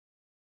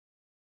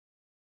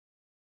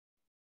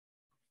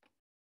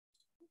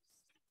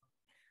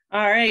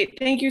All right,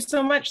 thank you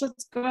so much.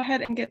 Let's go ahead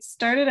and get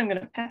started. I'm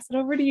going to pass it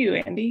over to you,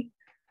 Andy.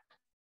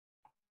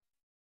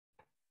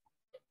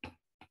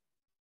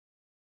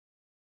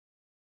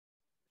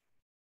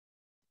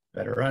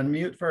 Better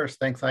unmute first.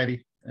 Thanks,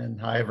 Heidi.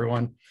 And hi,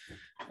 everyone.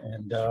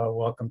 And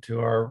welcome to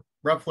our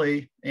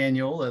roughly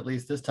annual, at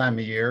least this time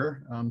of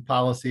year,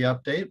 policy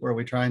update, where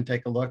we try and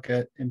take a look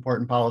at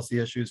important policy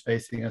issues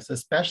facing us,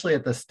 especially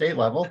at the state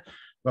level.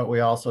 But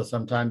we also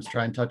sometimes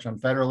try and touch on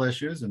federal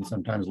issues and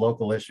sometimes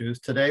local issues.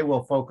 Today,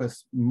 we'll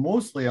focus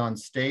mostly on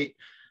state.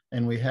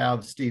 And we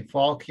have Steve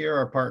Falck here,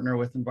 our partner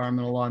with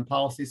Environmental Law and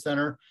Policy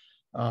Center,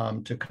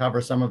 to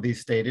cover some of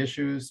these state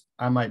issues.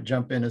 I might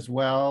jump in as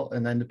well.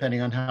 And then depending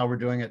on how we're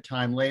doing at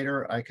time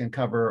later, I can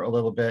cover a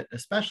little bit,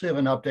 especially of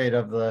an update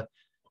of the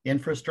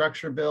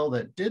infrastructure bill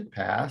that did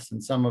pass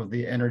and some of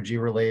the energy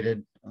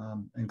related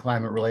and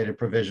climate related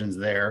provisions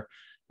there.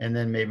 And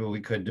then maybe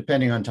we could,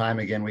 depending on time,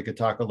 again, we could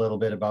talk a little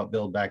bit about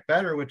Build Back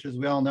Better, which, as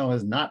we all know,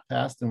 has not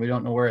passed and we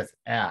don't know where it's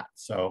at.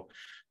 So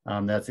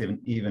that's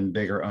even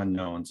bigger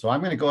unknown. So I'm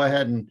going to go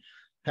ahead and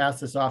pass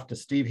this off to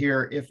Steve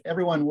here. If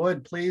everyone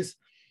would, please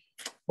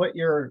put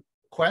your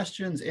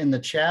questions in the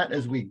chat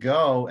as we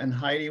go, and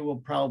Heidi will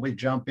probably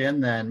jump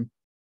in then.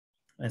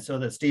 And so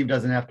that Steve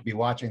doesn't have to be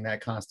watching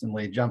that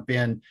constantly, jump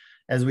in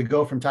as we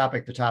go from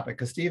topic to topic,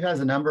 because Steve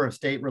has a number of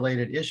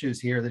state-related issues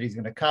here that he's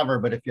going to cover.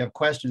 But if you have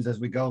questions as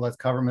we go, let's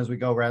cover them as we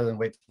go rather than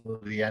wait till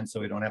the end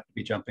so we don't have to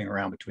be jumping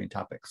around between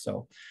topics.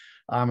 So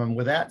and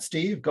with that,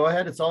 Steve, go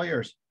ahead. It's all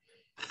yours.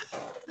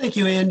 Thank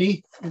you,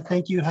 Andy. And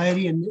thank you,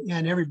 Heidi,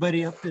 and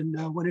everybody up in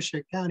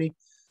Winneshiek County.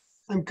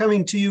 I'm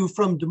coming to you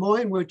from Des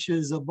Moines, which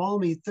is a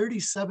balmy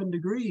 37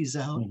 degrees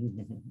out,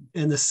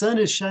 and the sun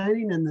is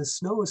shining and the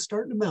snow is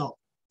starting to melt.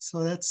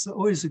 So that's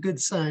always a good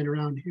sign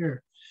around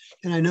here.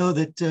 And I know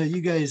that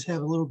you guys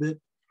have a little bit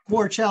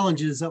more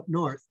challenges up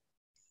north.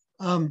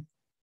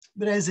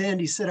 But as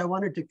Andy said, I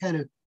wanted to kind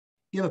of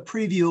give a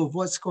preview of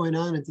what's going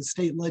on at the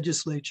state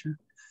legislature.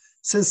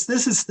 Since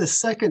this is the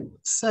second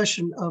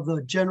session of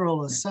the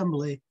General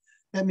Assembly,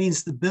 that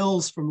means the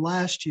bills from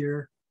last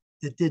year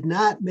that did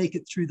not make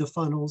it through the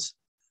funnels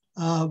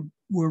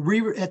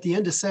were at the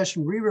end of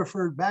session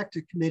re-referred back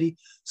to committee.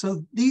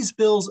 So these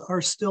bills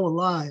are still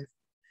alive.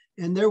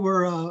 And there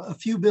were a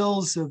few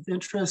bills of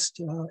interest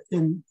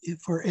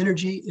for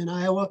energy in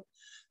Iowa.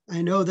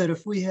 I know that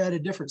if we had a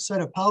different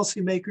set of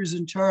policymakers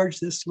in charge,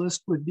 this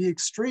list would be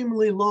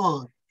extremely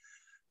long.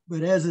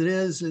 But as it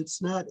is,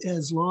 it's not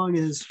as long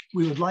as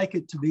we would like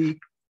it to be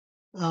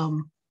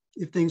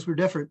if things were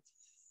different.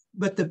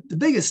 But the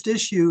biggest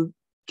issue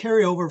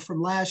carryover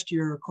from last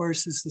year, of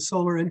course, is the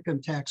solar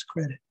income tax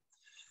credit.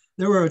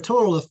 There were a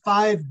total of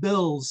 5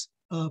 bills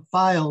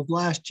filed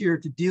last year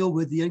to deal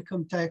with the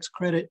income tax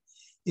credit,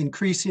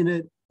 increasing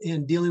it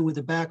and dealing with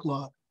the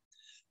backlog.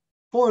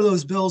 4 of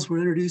those bills were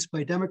introduced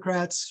by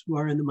Democrats who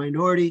are in the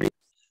minority.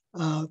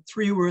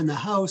 3 were in the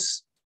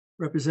House.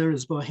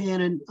 Representatives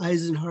Bohannon,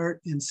 Eisenhart,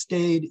 and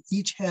Stade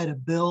each had a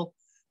bill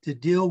to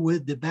deal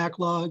with the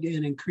backlog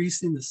and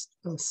increasing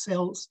the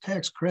sales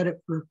tax credit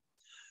for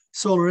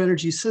solar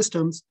energy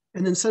systems,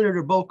 and then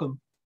Senator Bolcom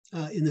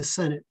in the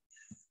Senate.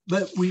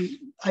 But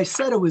I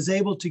said I was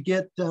able to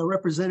get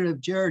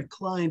Representative Jared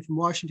Klein from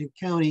Washington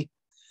County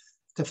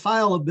to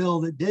file a bill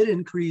that did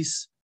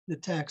increase the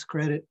tax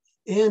credit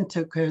and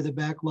took care of the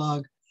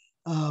backlog.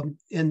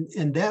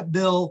 And that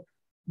bill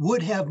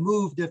would have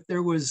moved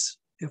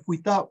if we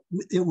thought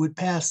it would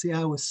pass the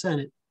Iowa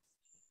Senate.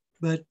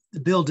 But the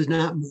bill did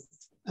not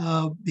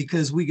move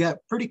because we got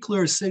pretty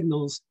clear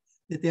signals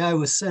that the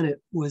Iowa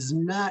Senate was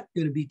not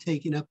going to be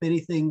taking up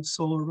anything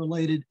solar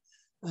related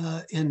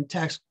and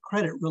tax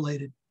credit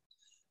related.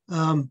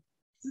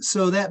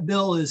 So that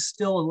bill is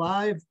still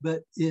alive,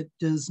 but it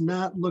does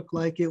not look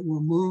like it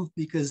will move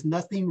because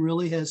nothing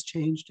really has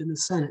changed in the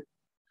Senate.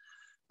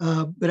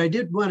 But I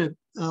did want to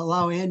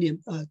allow Andy,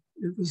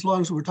 as long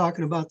as we're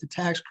talking about the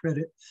tax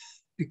credit,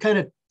 to kind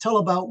of tell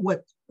about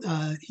what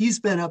he's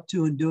been up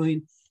to and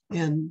doing.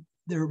 And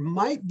there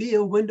might be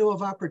a window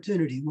of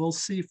opportunity. We'll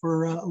see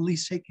for at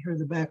least taking care of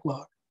the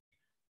backlog.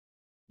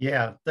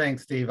 Yeah,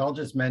 thanks, Steve. I'll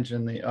just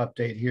mention the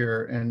update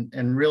here,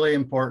 and really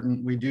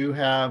important, we do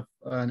have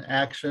an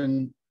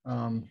action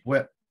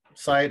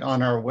website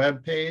on our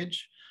webpage,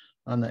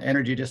 on the Winneshiek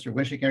Energy District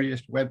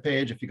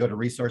webpage. If you go to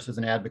resources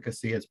and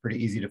advocacy, it's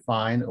pretty easy to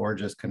find, or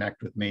just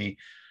connect with me.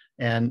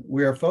 And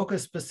we are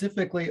focused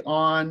specifically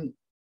on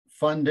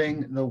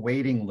funding the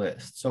waiting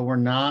list. So we're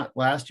not,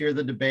 last year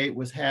the debate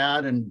was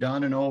had and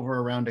done and over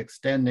around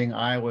extending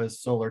Iowa's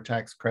solar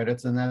tax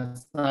credits, and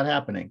that's not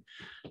happening.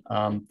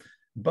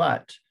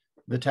 But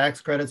the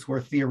tax credits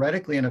were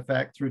theoretically in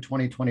effect through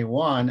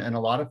 2021, and a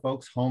lot of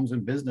folks, homes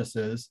and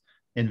businesses,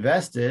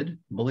 invested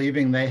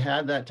believing they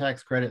had that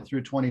tax credit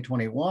through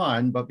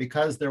 2021, but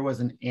because there was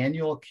an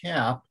annual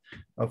cap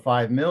of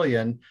 5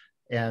 million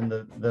and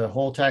the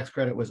whole tax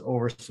credit was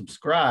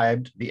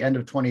oversubscribed, the end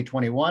of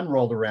 2021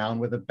 rolled around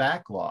with a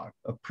backlog,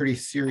 a pretty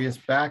serious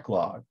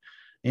backlog.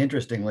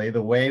 Interestingly,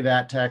 the way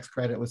that tax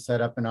credit was set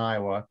up in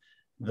Iowa,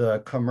 The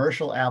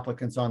commercial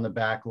applicants on the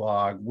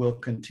backlog will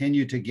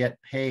continue to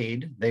get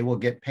paid. They will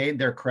get paid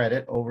their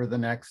credit over the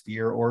next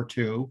year or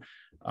two.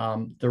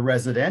 The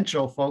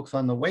residential folks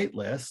on the wait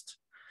list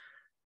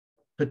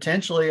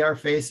potentially are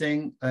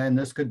facing, and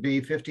this could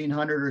be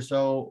 1,500 or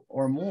so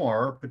or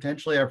more,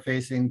 potentially are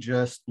facing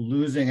just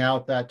losing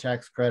out that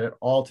tax credit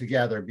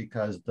altogether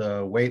because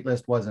the wait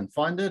list wasn't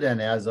funded.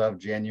 And as of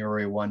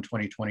January 1,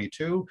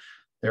 2022,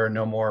 there are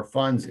no more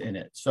funds in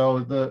it. So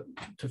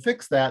to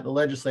fix that, the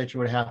legislature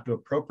would have to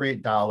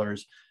appropriate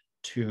dollars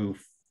to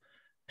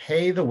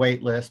pay the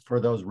wait list for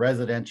those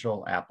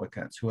residential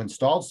applicants who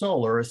installed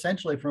solar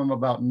essentially from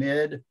about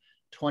mid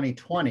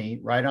 2020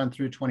 right on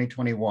through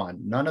 2021.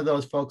 None of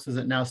those folks, as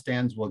it now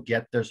stands, will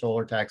get their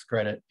solar tax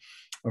credit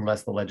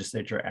unless the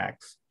legislature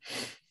acts.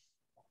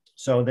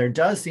 So there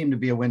does seem to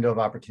be a window of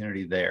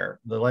opportunity there.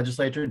 The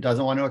legislature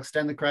doesn't want to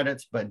extend the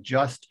credits, but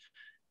just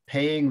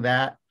paying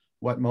that,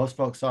 what most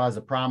folks saw as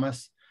a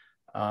promise,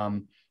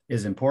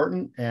 is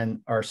important.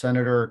 And our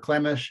Senator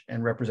Clemish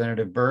and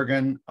Representative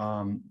Bergen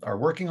are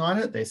working on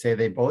it. They say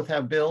they both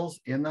have bills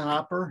in the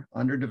hopper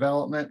under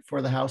development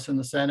for the House and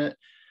the Senate,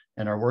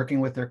 and are working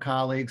with their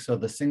colleagues. So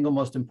the single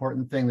most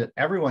important thing that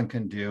everyone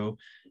can do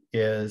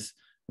is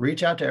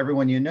reach out to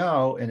everyone you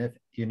know. And if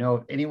you know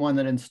of anyone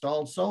that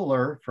installed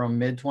solar from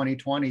mid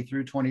 2020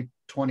 through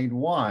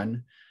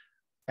 2021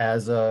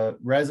 as a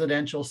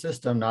residential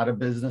system, not a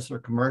business or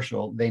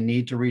commercial, they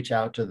need to reach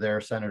out to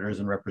their senators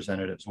and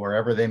representatives,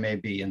 wherever they may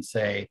be, and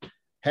say,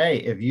 hey,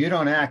 if you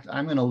don't act,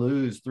 I'm going to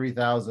lose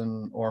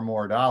 $3,000 or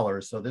more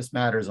dollars. So this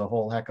matters a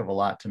whole heck of a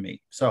lot to me.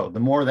 So the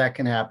more that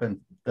can happen,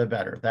 the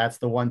better. That's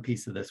the one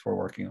piece of this we're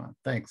working on.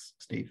 Thanks,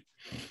 Steve.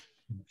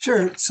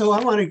 Sure. So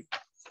I want to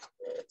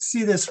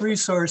see this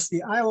resource.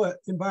 The Iowa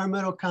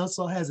Environmental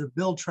Council has a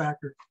bill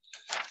tracker.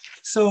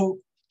 So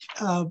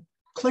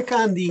click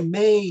on the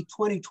May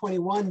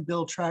 2021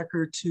 bill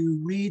tracker to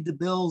read the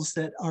bills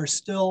that are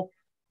still,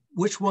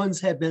 which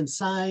ones have been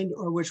signed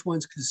or which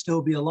ones could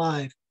still be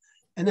alive.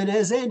 And then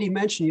as Andy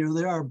mentioned,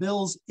 there are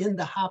bills in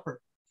the hopper.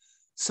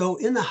 So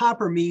in the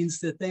hopper means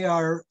that they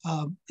are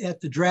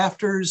at the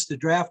drafters. The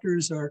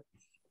drafters are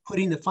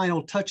putting the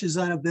final touches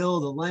on a bill.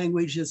 The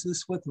language is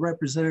this what the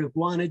representative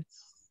wanted.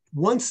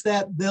 Once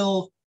that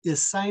bill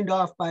is signed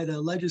off by the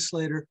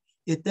legislator,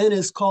 it then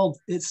is called,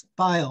 it's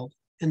filed.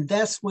 And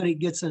that's when it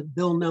gets a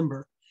bill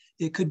number.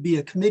 It could be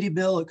a committee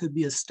bill, it could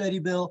be a study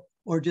bill,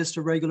 or just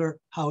a regular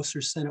House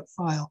or Senate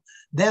file.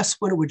 That's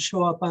when it would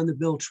show up on the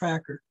bill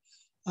tracker.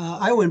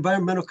 Iowa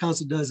Environmental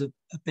Council does a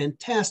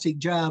fantastic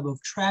job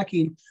of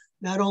tracking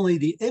not only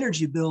the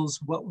energy bills,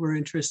 what we're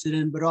interested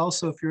in, but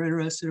also if you're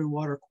interested in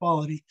water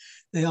quality,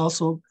 they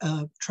also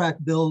track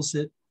bills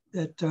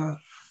that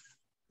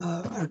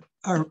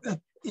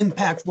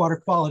impact water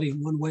quality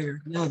in one way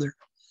or another.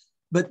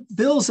 But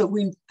bills that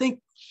we think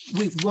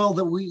we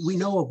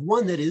know of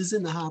one that is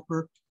in the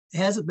hopper,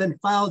 hasn't been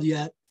filed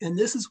yet, and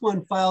this is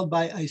one filed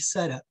by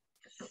ISETA,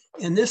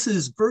 and this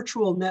is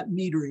virtual net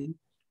metering.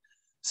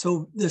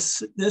 So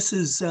this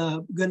is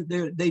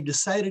they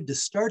decided to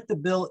start the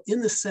bill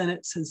in the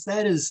Senate, since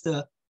that is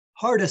the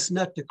hardest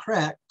nut to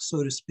crack,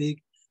 so to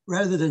speak,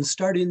 rather than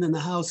starting in the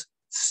House,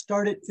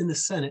 start it in the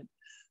Senate.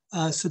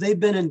 So they've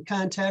been in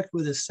contact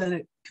with the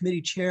Senate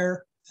committee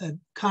chair,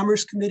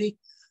 Commerce Committee,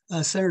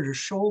 Senator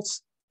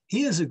Schultz.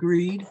 He has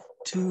agreed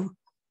to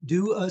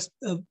do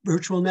a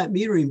virtual net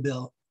metering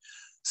bill.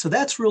 So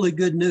that's really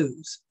good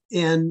news.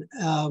 And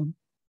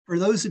for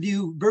those of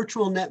you,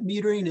 virtual net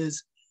metering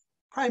is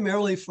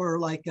primarily for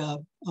like a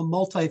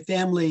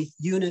multifamily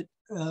unit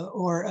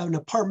or an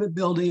apartment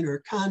building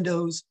or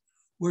condos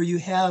where you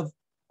have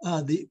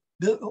the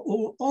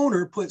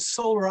owner put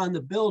solar on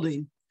the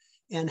building,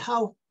 and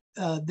how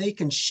they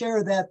can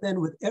share that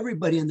then with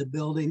everybody in the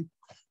building.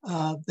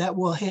 That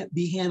will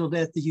be handled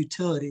at the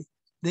utility.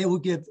 They will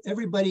give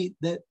everybody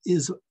that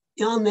is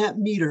on that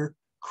meter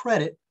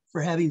credit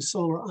for having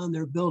solar on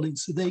their building,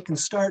 so they can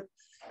start.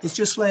 It's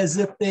just as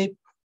if they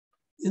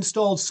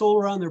installed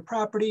solar on their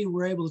property and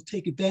were able to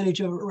take advantage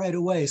of it right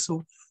away.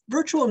 So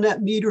virtual net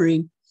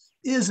metering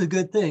is a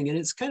good thing, and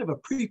it's kind of a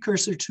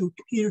precursor to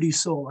community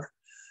solar.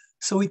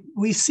 So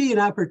we see an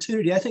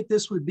opportunity. I think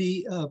this would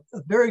be a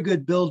very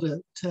good bill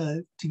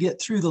to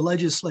get through the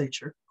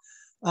legislature.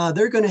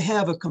 They're going to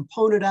have a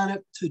component on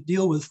it to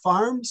deal with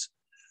farms.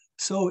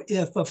 So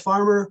if a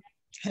farmer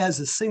has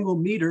a single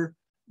meter,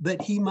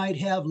 but he might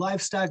have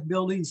livestock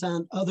buildings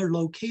on other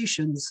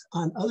locations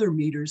on other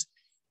meters,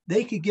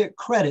 they could get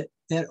credit.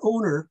 That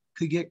owner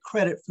could get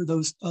credit for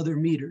those other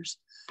meters.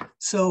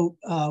 So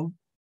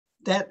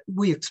that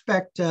we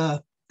expect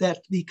that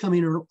to be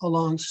coming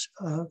along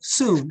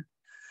soon.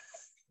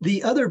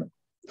 The other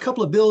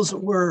couple of bills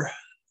that we're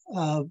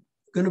going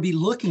to be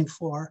looking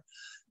for,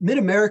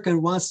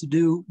 Mid-American wants to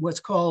do what's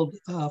called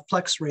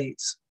flex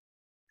rates.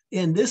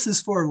 And this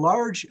is for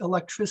large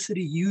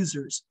electricity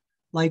users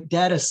like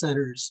data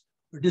centers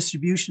or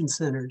distribution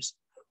centers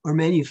or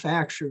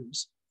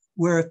manufacturers,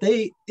 where if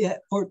they,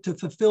 or to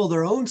fulfill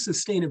their own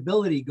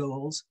sustainability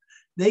goals,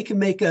 they can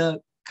make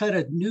a kind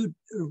of new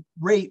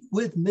rate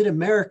with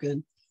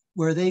Mid-American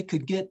where they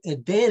could take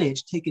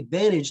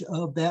advantage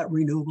of that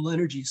renewable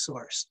energy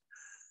source.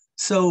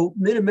 So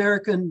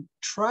Mid-American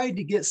tried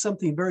to get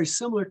something very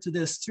similar to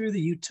this through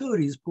the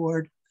Utilities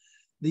Board.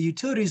 The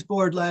Utilities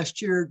Board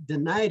last year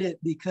denied it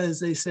because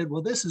they said,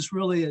 well, this is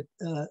really,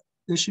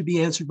 this should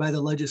be answered by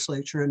the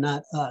legislature and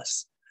not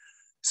us.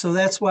 So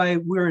that's why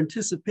we're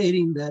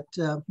anticipating that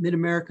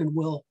Mid-American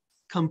will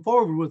come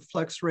forward with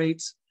flex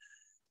rates.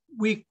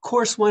 We, of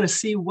course, want to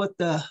see what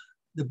the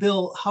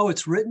bill, how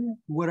it's written,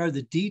 what are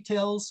the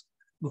details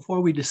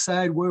before we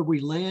decide where we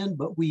land.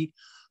 But we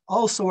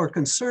also are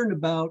concerned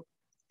about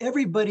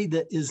everybody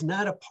that is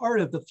not a part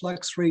of the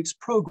flex rates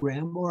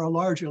program or a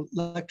large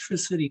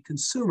electricity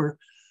consumer.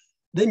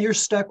 Then you're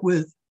stuck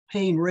with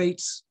paying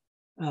rates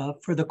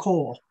for the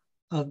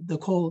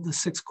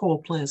 6 coal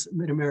plants that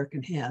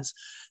Mid-American has.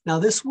 Now,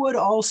 this would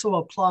also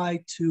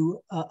apply to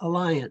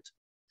Alliant.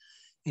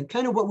 And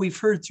kind of what we've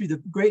heard through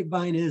the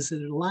grapevine is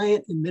that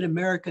Alliant and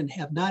Mid-American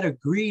have not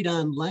agreed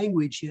on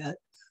language yet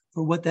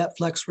for what that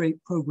flex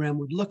rate program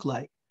would look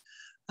like.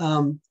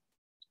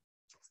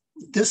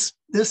 This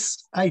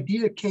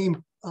idea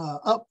came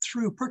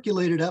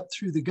percolated up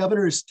through the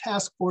governor's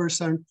task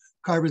force on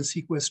carbon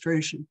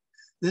sequestration.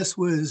 This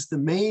was the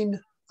main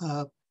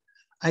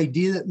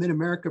idea that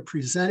Mid-America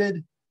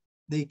presented.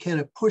 They kind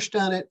of pushed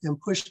on it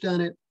and pushed on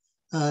it.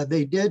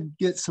 They did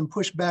get some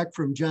pushback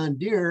from John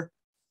Deere.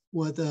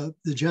 What the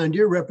John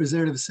Deere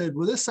representative said,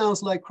 well, this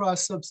sounds like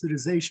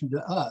cross-subsidization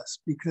to us,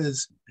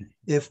 because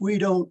if we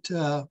don't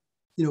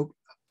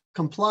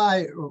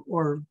comply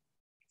or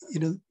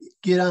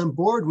get on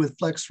board with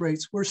flex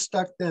rates, we're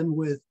stuck then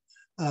with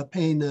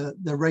paying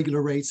the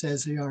regular rates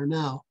as they are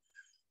now.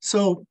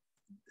 So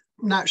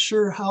I'm not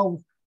sure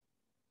how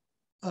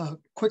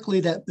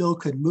quickly that bill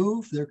could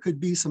move. There could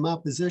be some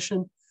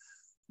opposition.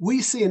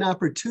 We see an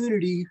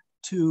opportunity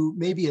to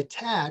maybe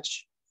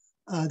attach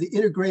the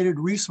integrated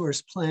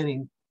resource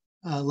planning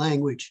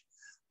language.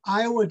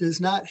 Iowa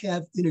does not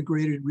have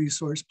integrated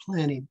resource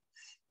planning.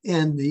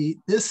 And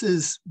this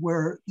is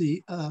where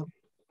the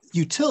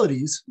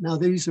utilities, now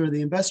these are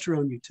the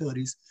investor-owned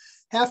utilities,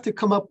 have to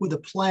come up with a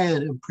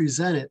plan and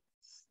present it.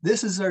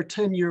 This is our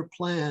 10-year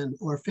plan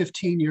or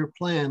 15-year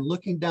plan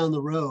looking down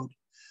the road.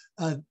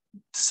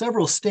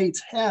 Several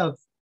states have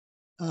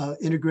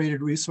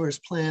integrated resource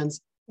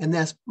plans, and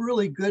that's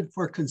really good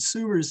for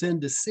consumers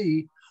then to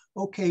see,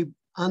 okay,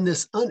 on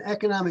this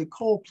uneconomic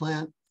coal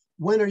plant,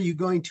 when are you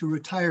going to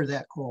retire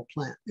that coal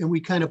plant? And we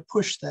kind of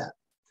push that.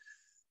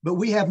 But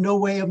we have no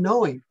way of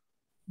knowing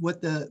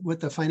what the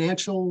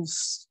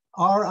financials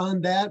are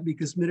on that,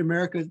 because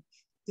Mid-America,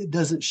 it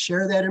doesn't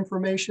share that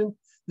information.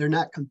 They're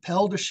not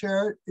compelled to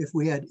share it. If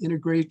we had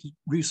integrated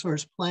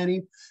resource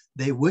planning,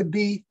 they would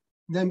be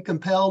then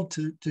compelled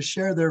to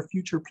share their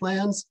future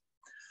plans.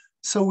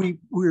 So we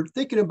were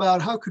thinking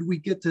about how could we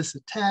get this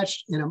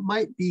attached, and it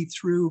might be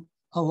through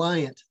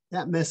Alliant,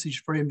 that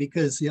message frame,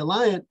 because the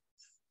Alliant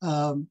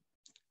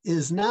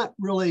is not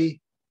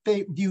really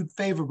viewed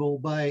favorable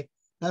by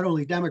not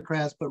only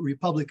Democrats, but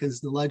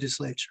Republicans in the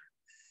legislature.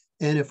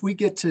 And if we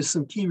get to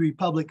some key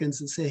Republicans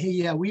and say, hey,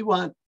 yeah, we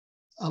want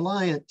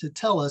Alliant to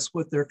tell us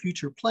what their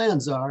future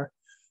plans are,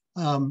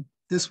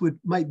 this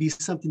might be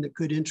something that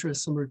could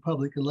interest some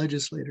Republican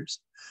legislators.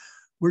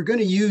 We're going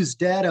to use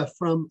data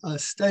from a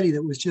study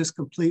that was just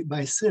complete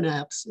by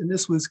Synapse, and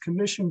this was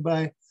commissioned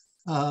by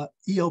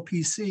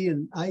ELPC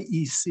and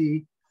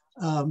IEC,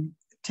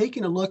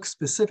 taking a look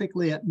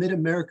specifically at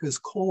Mid-America's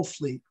coal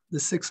fleet, the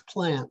 6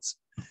 plants.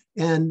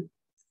 And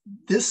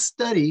this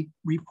study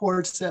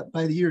reports that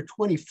by the year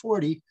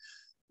 2040,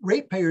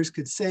 ratepayers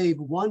could save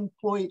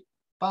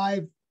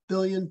 $1.5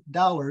 billion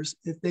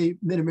if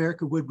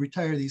Mid-America would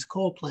retire these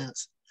coal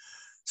plants.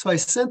 So I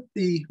sent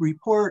the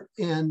report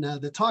and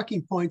the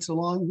talking points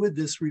along with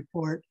this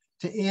report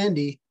to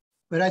Andy,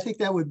 but I think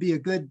that would be a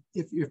good,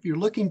 if you're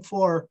looking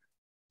for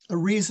a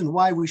reason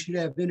why we should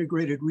have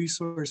integrated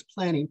resource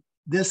planning,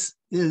 this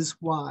is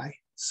why,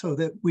 so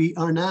that we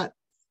are not,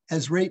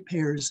 as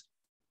ratepayers,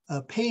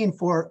 paying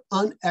for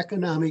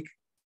uneconomic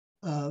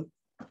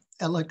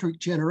electric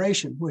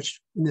generation,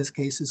 which in this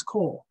case is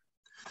coal.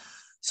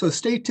 So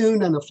stay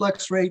tuned on the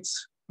flex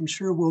rates. I'm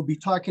sure we'll be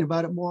talking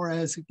about it more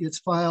as it gets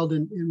filed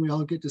and we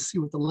all get to see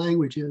what the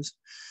language is.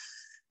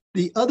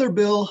 The other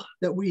bill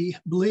that we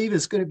believe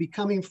is going to be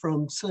coming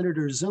from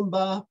Senator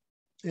Zumba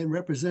and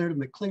Representative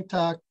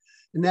McClintock,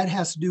 and that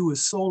has to do with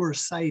solar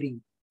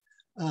siting.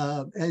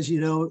 As you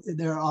know,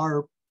 there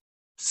are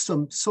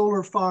some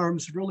solar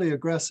farms, really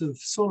aggressive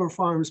solar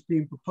farms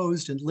being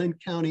proposed in Lynn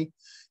County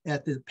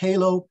at the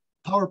Palo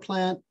power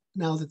plant.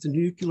 Now that the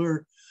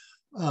nuclear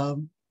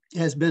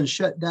has been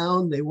shut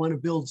down, they want to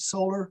build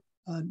solar.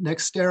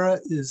 NextEra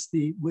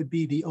would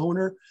be the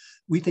owner.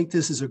 We think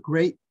this is a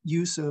great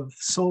use of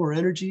solar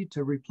energy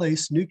to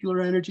replace nuclear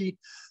energy,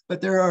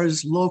 but there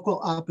is local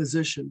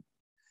opposition.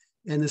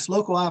 And this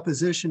local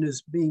opposition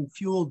is being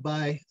fueled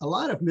by a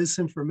lot of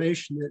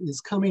misinformation that is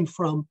coming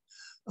from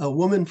a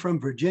woman from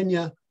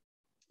Virginia,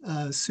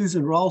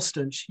 Susan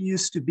Ralston. She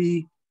used to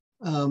be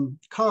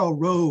Karl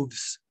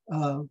Rove's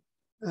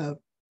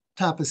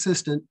top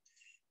assistant.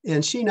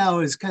 And she now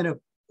is kind of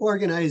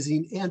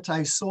organizing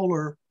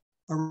anti-solar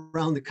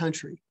around the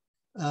country.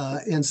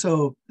 And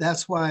so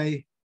that's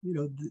why,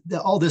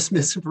 all this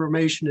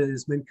misinformation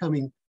has been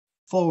coming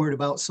forward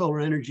about solar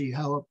energy,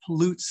 how it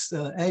pollutes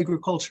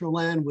agricultural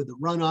land with the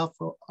runoff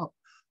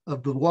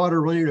of the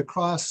water running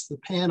across the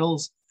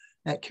panels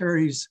that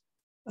carries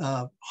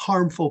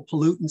harmful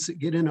pollutants that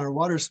get in our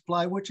water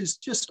supply, which is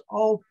just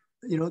all,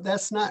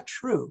 that's not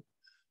true.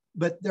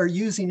 But they're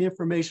using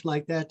information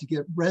like that to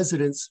get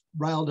residents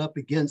riled up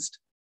against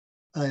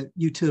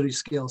utility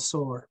scale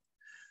solar.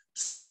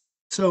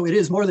 So it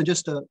is more than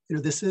just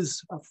this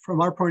is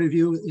from our point of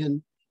view,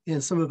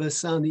 and some of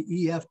us on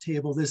the EF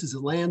table, this is a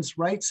lands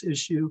rights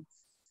issue,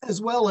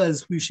 as well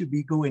as we should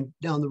be going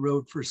down the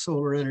road for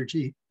solar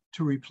energy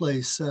to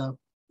replace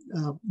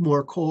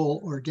more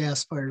coal or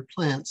gas-fired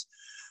plants.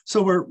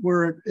 So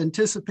we're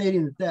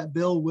anticipating that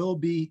bill will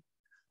be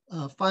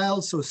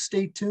filed, so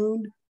stay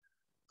tuned.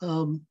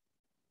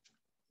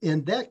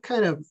 And that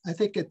kind of, I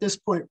think at this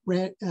point,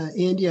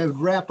 Andy, I would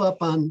wrap up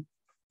on,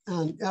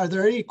 are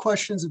there any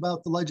questions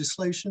about the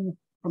legislation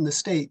from the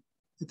state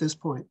at this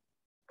point?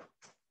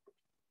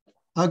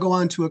 I'll go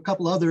on to a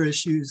couple other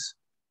issues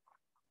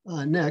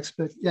next,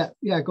 but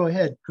yeah, go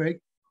ahead, Craig.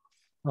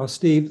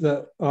 Steve,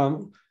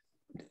 tell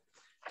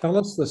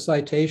us the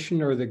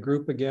citation or the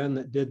group again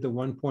that did the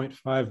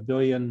 1.5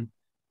 billion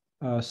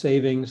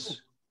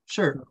savings.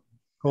 Sure.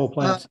 Coal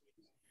plants.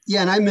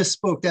 Yeah, and I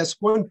misspoke. That's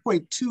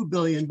 1.2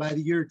 billion by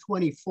the year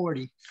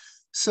 2040.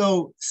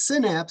 So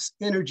Synapse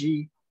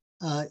Energy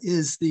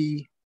is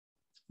the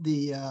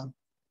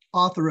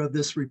author of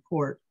this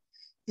report,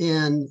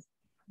 and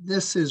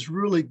this is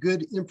really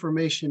good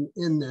information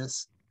in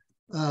this.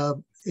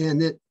 And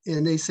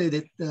they say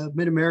that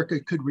Mid-America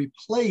could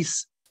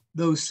replace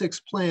those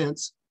 6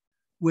 plants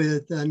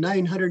with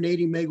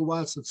 980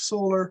 megawatts of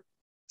solar,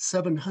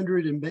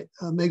 700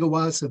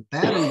 megawatts of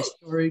battery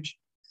storage,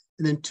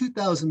 and then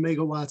 2,000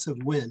 megawatts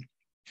of wind.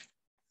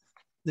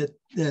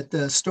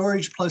 That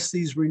storage plus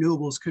these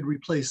renewables could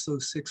replace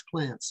those 6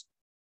 plants.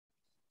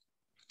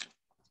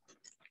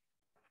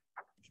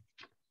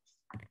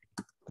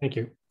 Thank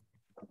you.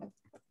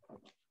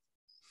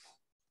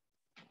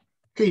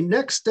 Okay,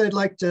 next I'd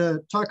like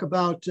to talk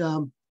about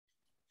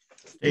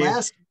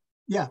Steve,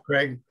 yeah.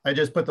 Greg, I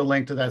just put the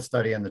link to that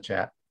study in the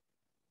chat.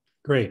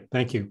 Great,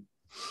 thank you.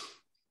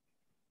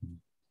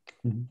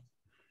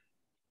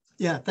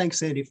 Yeah,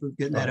 thanks, Andy, for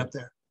getting that up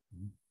there.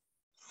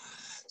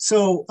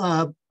 So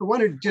I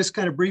wanted to just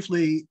kind of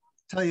briefly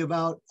tell you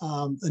about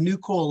a new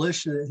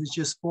coalition that has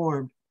just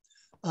formed.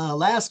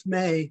 Last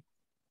May,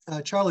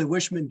 Charlie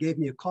Wishman gave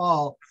me a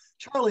call.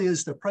 Charlie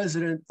is the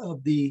president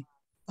of the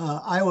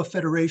Iowa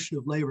Federation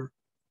of Labor.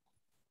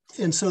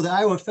 And so the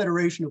Iowa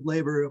Federation of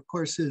Labor, of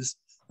course, is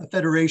a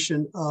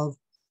federation of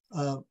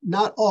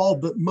not all,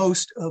 but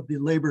most of the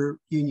labor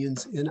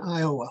unions in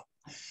Iowa.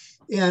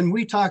 And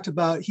we talked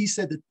about, he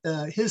said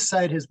that his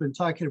side has been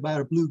talking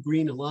about a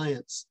blue-green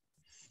alliance.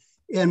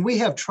 And we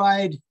have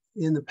tried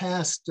in the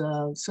past,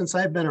 since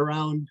I've been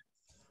around,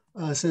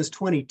 since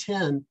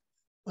 2010,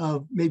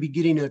 maybe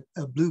getting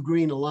a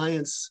blue-green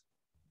alliance,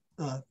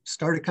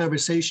 start a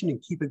conversation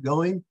and keep it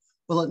going.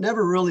 Well, it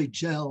never really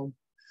gelled.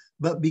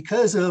 But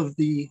because of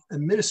the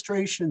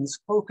administration's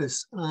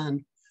focus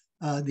on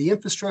the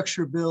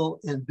infrastructure bill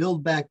and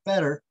Build Back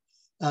Better,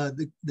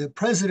 the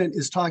president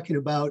is talking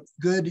about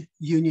good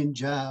union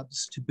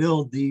jobs to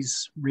build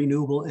these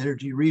renewable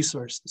energy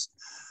resources.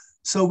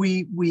 So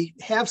we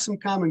have some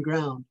common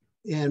ground,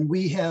 and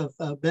we have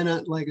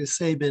been, like I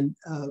say, been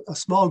a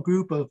small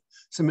group of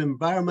some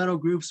environmental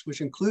groups, which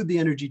include the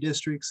energy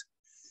districts,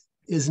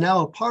 is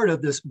now a part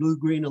of this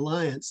Blue-Green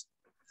Alliance.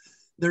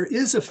 There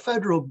is a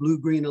federal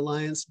Blue-Green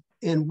Alliance,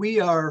 and we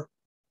are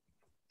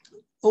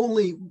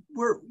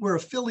we're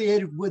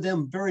affiliated with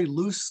them very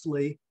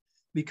loosely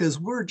because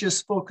we're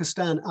just focused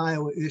on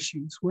Iowa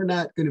issues. We're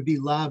not going to be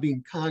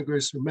lobbying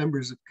Congress or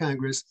members of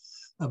Congress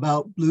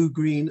about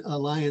Blue-Green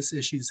Alliance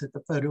issues at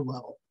the federal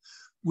level.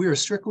 We are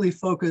strictly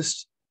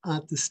focused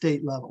at the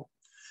state level.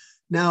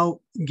 Now,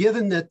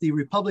 given that the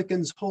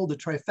Republicans hold the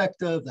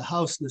trifecta of the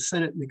House and the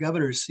Senate and the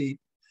governor's seat,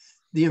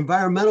 the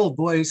environmental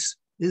voice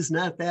is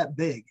not that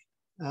big.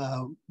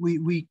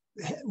 We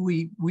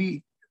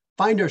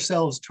find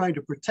ourselves trying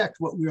to protect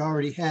what we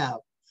already have.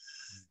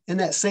 And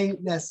that's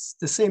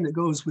the same that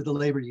goes with the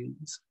labor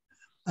unions.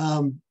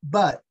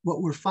 But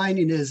what we're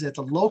finding is at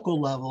the local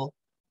level,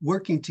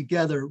 working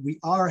together, we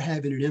are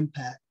having an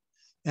impact,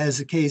 as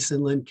the case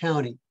in Lynn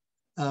County.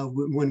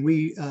 When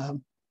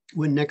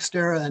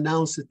NextEra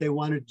announced that they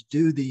wanted to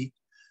do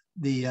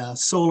the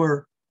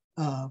solar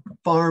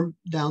farm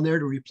down there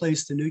to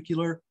replace the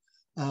nuclear,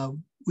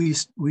 we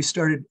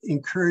started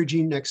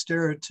encouraging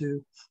NextEra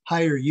to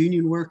hire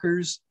union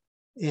workers,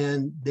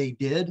 and they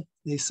did.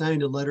 They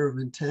signed a letter of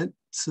intent,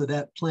 so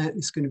that plant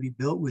is going to be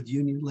built with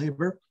union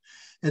labor.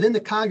 And then the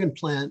Coggin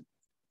plant,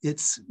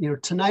 it's,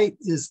 tonight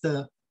is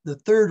the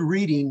third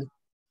reading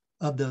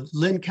of the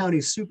Lynn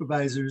County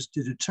supervisors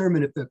to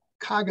determine if the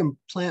Coggin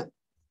plant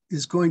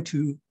is going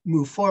to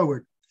move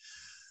forward.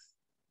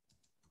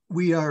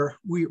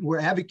 we're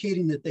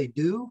advocating that they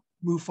do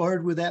move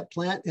forward with that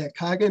plant at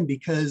Coggin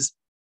because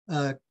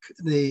the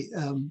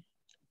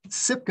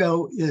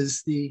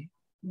SIPCO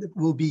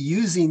will be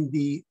using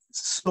the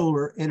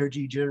solar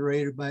energy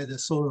generated by the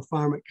solar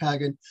farm at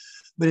Coggin,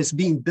 but it's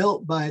being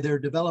built by their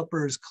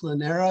developers,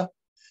 Clenera.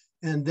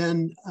 And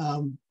then,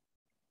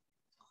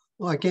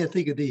 well, I can't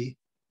think of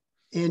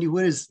Andy,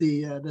 what is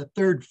the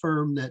third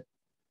firm that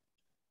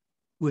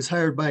was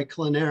hired by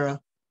Clenera?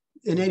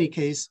 In any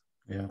case,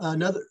 yeah.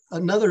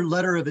 Another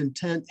letter of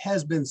intent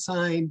has been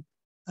signed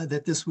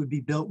that this would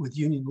be built with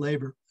union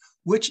labor,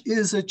 which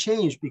is a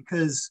change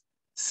because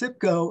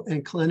SIPCO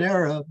and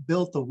Clenera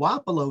built the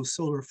Wapello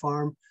solar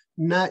farm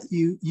not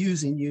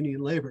using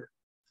union labor.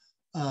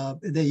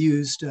 They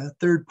used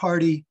third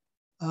party.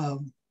 A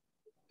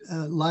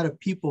lot of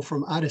people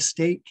from out of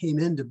state came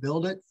in to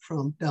build it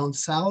from down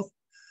south,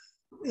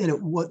 and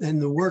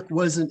the work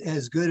wasn't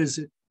as good as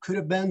it could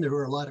have been. There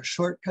were a lot of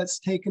shortcuts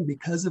taken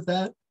because of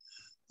that.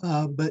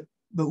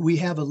 But we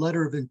have a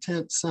letter of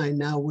intent signed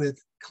now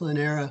with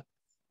Clenera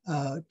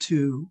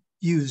to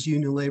use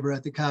union labor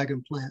at the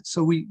Coggin plant.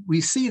 So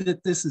we see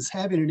that this is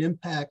having an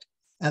impact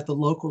at the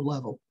local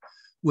level,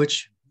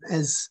 which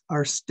as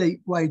our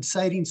statewide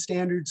siting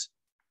standards,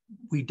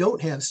 we don't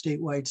have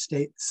statewide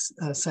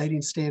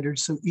siting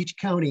standards. So each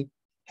county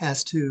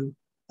has to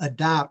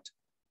adopt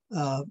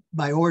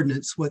by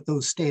ordinance what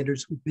those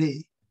standards would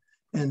be.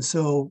 And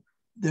so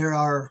there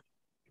are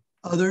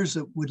others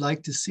that would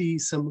like to see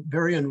some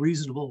very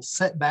unreasonable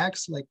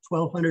setbacks, like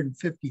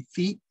 1,250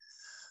 feet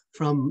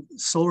from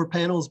solar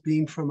panels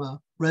being from a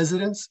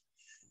residence.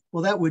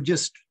 Well, that would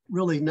just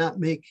really not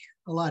make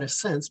a lot of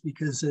sense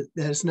because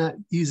that's not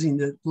using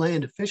the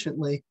land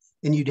efficiently,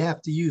 and you'd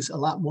have to use a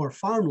lot more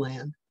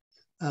farmland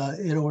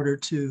in order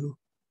to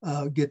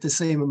get the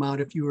same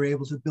amount if you were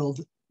able to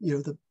build,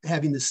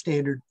 having the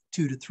standard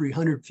 200 to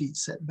 300 feet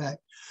setback.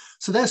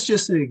 So that's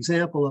just an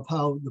example of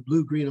how the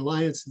Blue-Green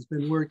Alliance has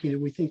been working,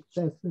 and we think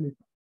that's been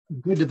a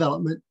good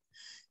development.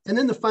 And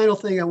then the final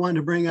thing I wanted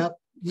to bring up,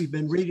 we've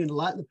been reading a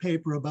lot in the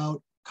paper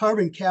about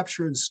carbon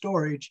capture and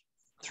storage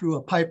through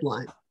a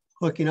pipeline,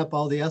 hooking up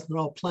all the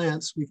ethanol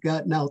plants. We've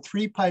got now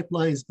 3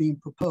 pipelines being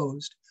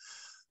proposed.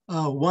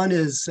 One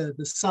is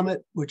the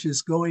Summit, which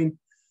is going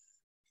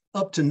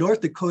up to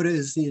North Dakota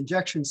is the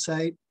injection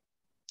site.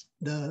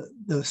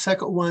 The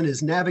second one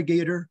is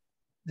Navigator.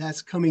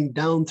 That's coming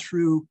down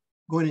through,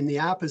 going in the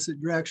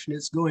opposite direction.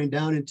 It's going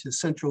down into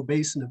Central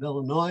Basin of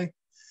Illinois.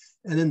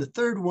 And then the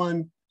third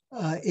one,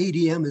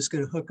 ADM is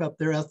going to hook up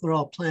their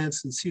ethanol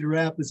plants in Cedar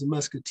Rapids and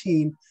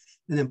Muscatine,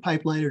 and then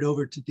pipeline it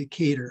over to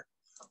Decatur,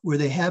 where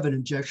they have an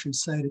injection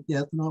site at the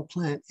ethanol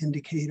plant in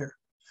Decatur.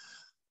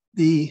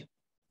 The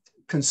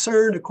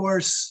concern, of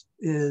course,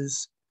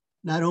 is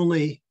not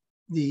only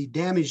the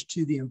damage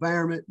to the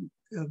environment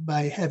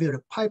by having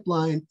a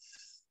pipeline,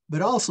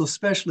 but also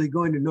especially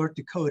going to North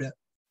Dakota.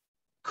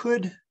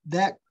 Could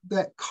that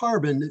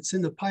carbon that's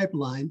in the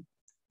pipeline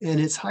and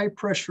it's high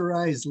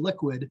pressurized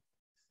liquid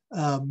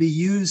be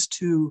used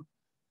to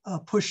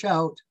push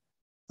out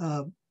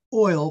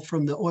oil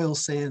from the oil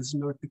sands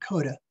in North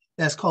Dakota?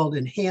 That's called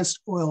enhanced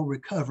oil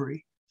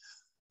recovery.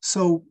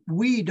 So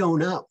we do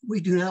not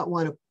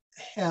want to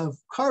have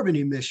carbon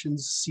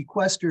emissions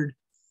sequestered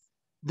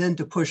then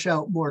to push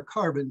out more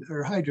carbon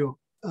or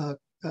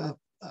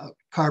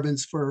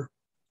hydrocarbons for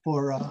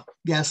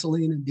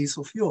gasoline and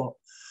diesel fuel.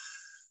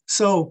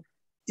 So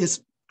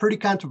it's pretty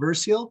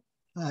controversial.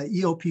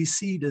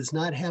 ELPC does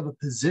not have a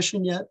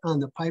position yet on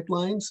the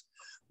pipelines.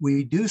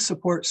 We do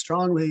support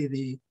strongly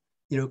the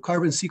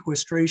carbon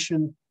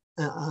sequestration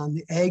on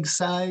the ag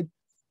side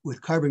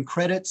with carbon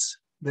credits,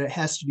 but it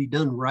has to be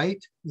done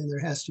right, and there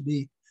has to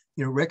be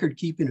record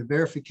keeping and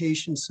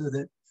verification so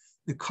that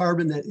the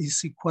carbon that is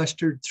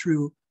sequestered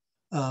through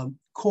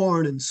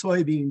corn and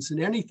soybeans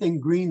and anything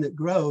green that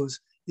grows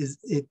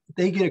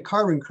they get a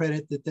carbon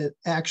credit that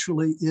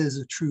actually is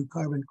a true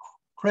carbon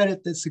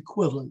credit that's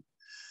equivalent.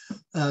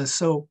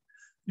 So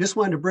just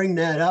wanted to bring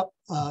that up.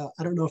 I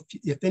don't know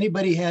if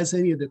anybody has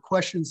any of the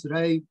questions that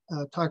I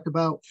talked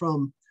about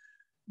from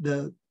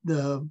the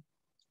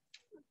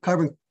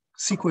carbon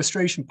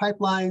sequestration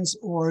pipelines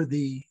or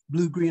the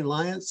Blue-Green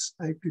Alliance.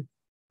 I could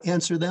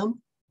answer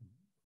them.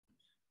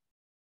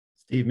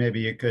 Steve, maybe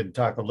you could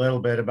talk a little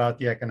bit about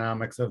the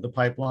economics of the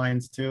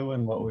pipelines too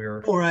and what we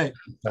were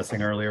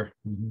discussing earlier.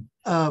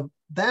 Mm-hmm.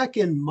 Back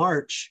in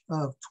March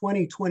of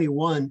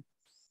 2021,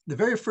 the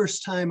very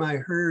first time I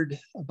heard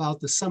about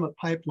the Summit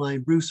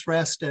Pipeline, Bruce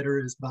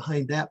Rastetter is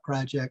behind that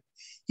project.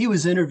 He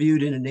was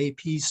interviewed in an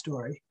AP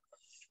story.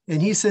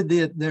 And he said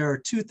that there are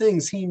 2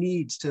 things he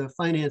needs to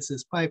finance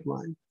this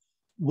pipeline.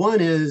 One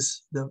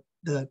is the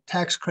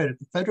tax credit,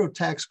 the federal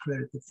tax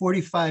credit, the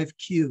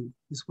 45Q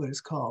is what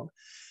it's called.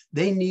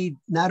 They need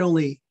not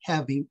only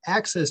having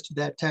access to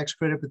that tax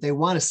credit, but they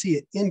want to see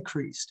it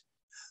increased.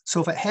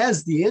 So if it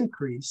has the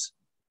increase,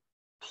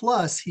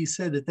 plus he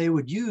said that they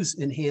would use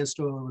enhanced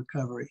oil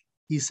recovery.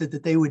 He said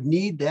that they would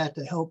need that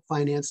to help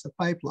finance the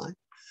pipeline.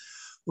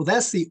 Well,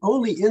 that's the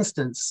only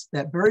instance,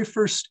 that very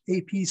first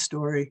AP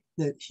story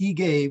that he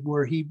gave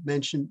where he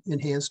mentioned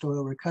enhanced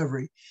oil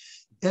recovery.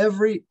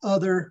 Every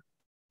other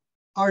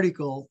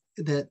article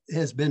that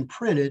has been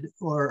printed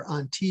or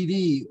on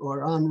TV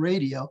or on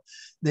radio,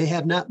 they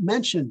have not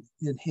mentioned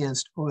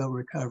enhanced oil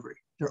recovery.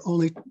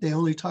 They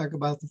only talk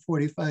about the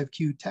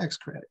 45Q tax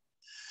credit.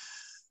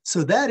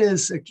 So that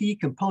is a key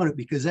component,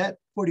 because that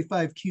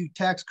 45Q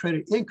tax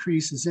credit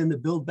increase is in the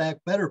Build Back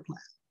Better plan.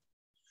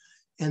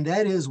 And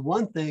that is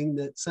one thing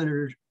that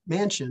Senator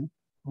Manchin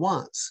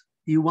wants.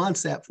 He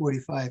wants that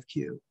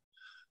 45Q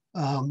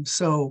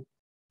so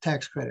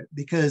tax credit,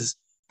 because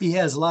he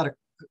has a lot of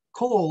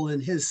coal in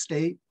his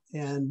state,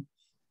 and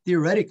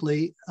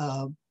theoretically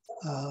a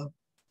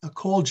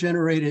coal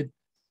generated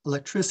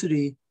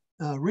electricity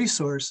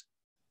resource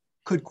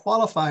could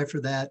qualify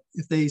for that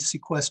if they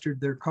sequestered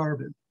their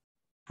carbon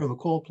from a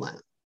coal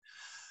plant.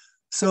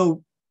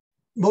 So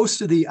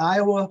most of the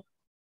Iowa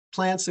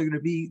plants are going to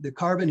be, the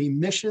carbon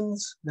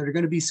emissions that are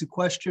going to be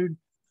sequestered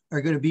are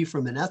going to be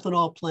from an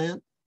ethanol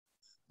plant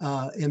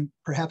and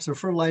perhaps a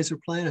fertilizer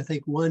plant. I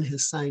think one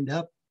has signed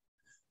up,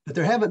 but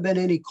there haven't been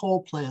any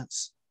coal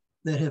plants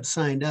that have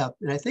signed up.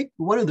 And I think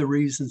one of the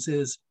reasons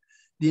is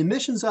the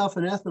emissions off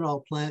an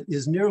ethanol plant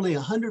is nearly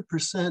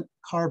 100%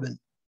 carbon.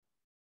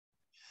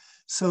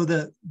 So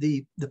the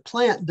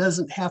plant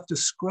doesn't have to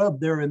scrub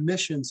their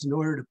emissions in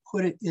order to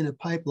put it in a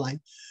pipeline.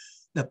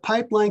 The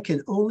pipeline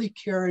can only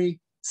carry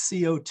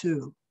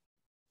CO2.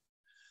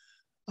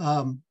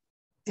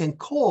 And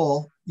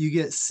coal, you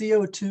get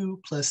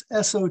CO2 plus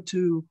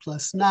SO2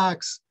 plus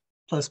NOx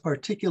plus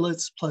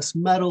particulates plus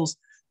metals.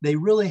 They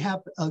really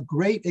have a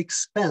great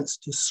expense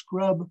to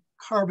scrub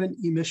carbon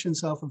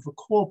emissions off of a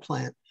coal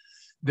plant.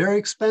 Very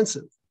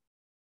expensive.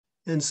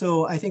 And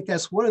so I think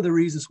that's one of the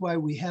reasons why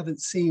we haven't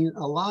seen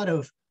a lot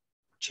of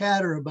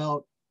chatter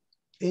about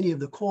any of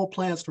the coal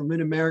plants from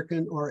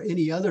Mid-American or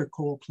any other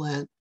coal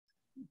plant,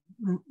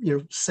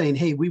 saying,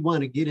 hey, we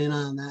want to get in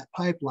on that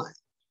pipeline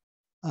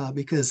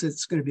because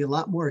it's going to be a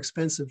lot more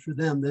expensive for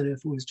them than if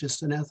it was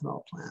just an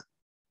ethanol plant.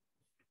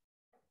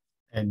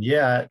 And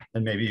yet,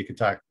 and maybe you could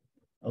talk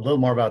a little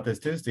more about this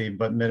too, Steve,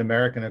 but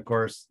Mid-American, of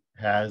course,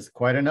 has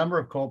quite a number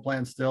of coal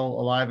plants still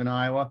alive in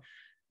Iowa,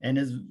 and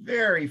is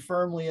very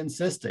firmly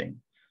insisting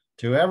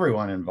to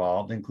everyone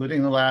involved,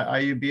 including the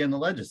IUB and the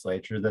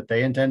legislature, that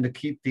they intend to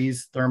keep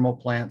these thermal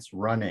plants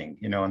running,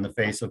 in the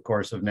face, of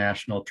course, of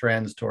national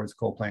trends towards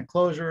coal plant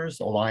closures.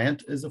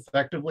 Alliant is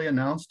effectively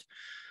announced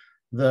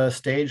the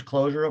stage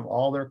closure of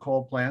all their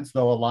coal plants,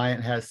 though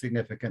Alliant has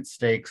significant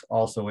stakes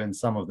also in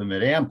some of the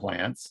Mid-Am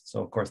plants.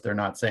 So, of course, they're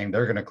not saying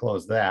they're going to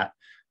close that.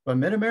 But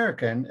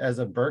Mid-American, as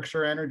a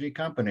Berkshire Energy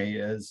company,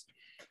 is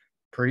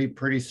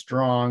pretty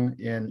strong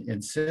in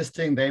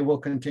insisting they will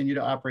continue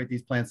to operate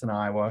these plants in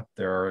Iowa.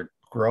 There are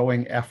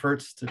growing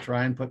efforts to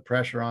try and put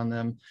pressure on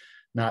them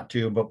not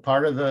to, but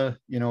part of the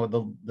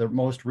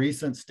most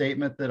recent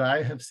statement that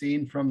I have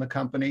seen from the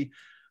company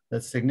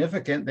that's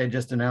significant, they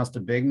just announced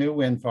a big new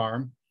wind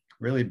farm,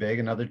 really big,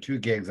 another 2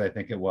 gigs, I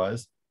think it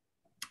was.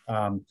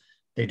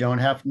 They don't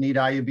need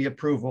IUB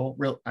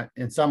approval,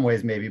 in some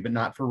ways maybe, but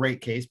not for rate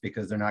case,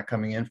 because they're not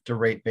coming in to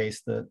rate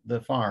base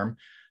the farm.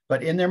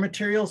 But in their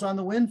materials on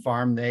the wind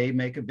farm, they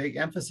make a big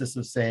emphasis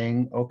of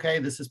saying, okay,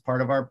 this is part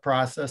of our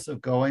process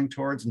of going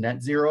towards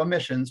net zero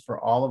emissions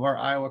for all of our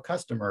Iowa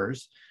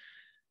customers.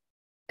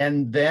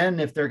 And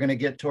then if they're going to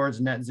get towards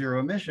net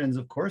zero emissions,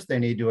 of course, they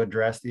need to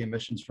address the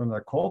emissions from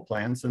their coal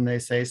plants. And they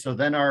say, so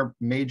then our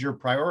major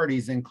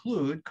priorities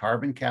include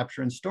carbon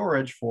capture and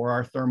storage for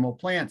our thermal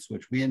plants,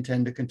 which we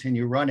intend to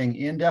continue running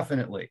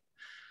indefinitely.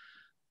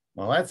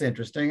 Well, that's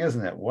interesting,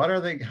 isn't it?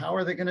 How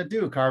are they going to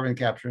do carbon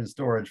capture and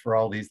storage for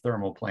all these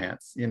thermal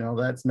plants?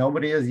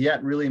 Nobody has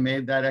yet really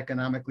made that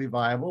economically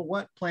viable.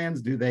 What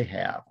plans do they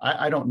have?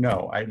 I don't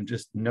know. I'm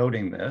just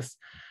noting this.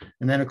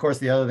 And then, of course,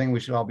 the other thing we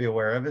should all be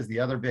aware of is the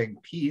other big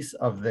piece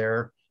of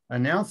their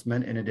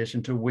announcement, in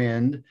addition to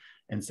wind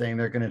and saying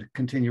they're going to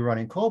continue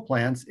running coal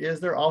plants,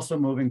 is they're also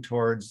moving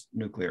towards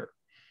nuclear.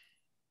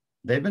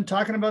 They've been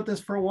talking about this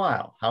for a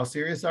while. How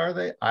serious are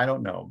they? I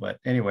don't know. But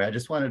anyway, I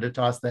just wanted to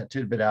toss that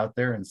tidbit out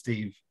there. And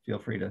Steve, feel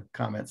free to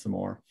comment some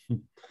more.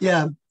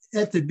 Yeah,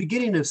 at the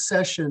beginning of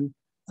session,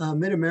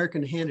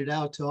 Mid-American handed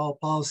out to all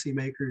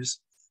policymakers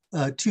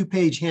a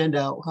 2-page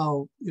handout,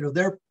 how,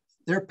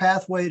 their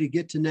pathway to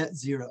get to net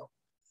zero.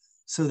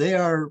 So they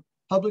are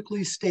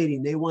publicly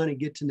stating they want to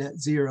get to net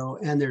zero.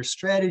 And their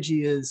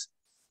strategy is,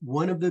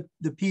 one of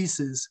the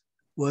pieces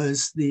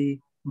was the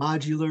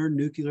modular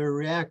nuclear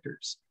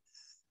reactors.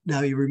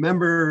 Now, you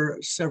remember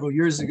several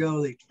years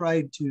ago, they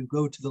tried to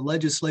go to the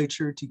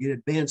legislature to get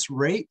advanced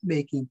rate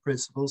making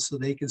principles so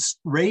they could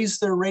raise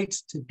their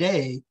rates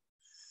today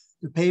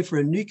to pay for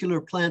a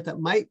nuclear plant that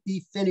might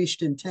be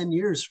finished in 10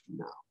 years from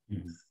now.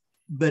 Mm-hmm.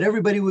 But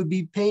everybody would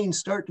be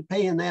start to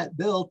pay in that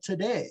bill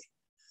today.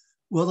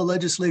 Well, the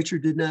legislature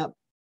did not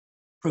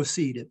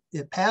proceed.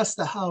 It passed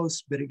the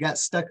House, but it got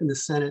stuck in the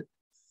Senate.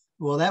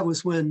 Well, that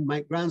was when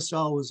Mike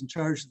Gronstal was in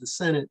charge of the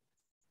Senate.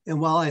 And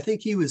while I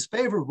think he was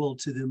favorable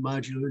to the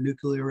modular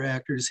nuclear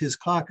reactors, his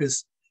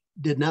caucus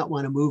did not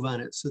want to move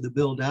on it. So the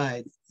bill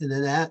died. And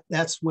then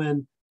that's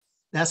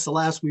the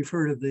last we've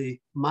heard of the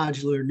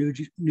modular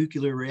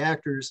nuclear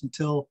reactors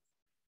until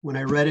when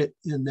I read it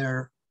in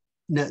their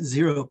net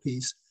zero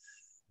piece.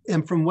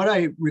 And from what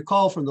I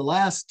recall from the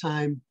last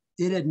time,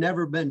 it had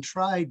never been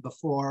tried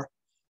before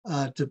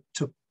to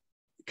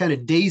kind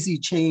of daisy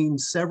chain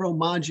several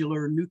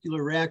modular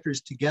nuclear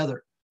reactors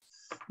together.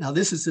 Now,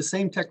 this is the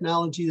same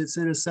technology that's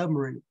in a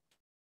submarine,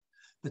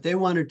 but they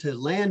wanted to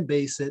land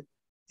base it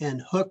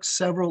and hook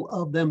several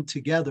of them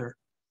together.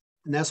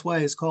 And that's why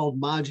it's called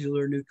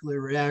modular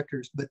nuclear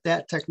reactors. But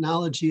that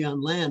technology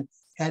on land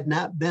had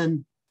not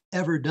been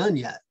ever done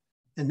yet.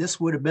 And this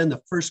would have been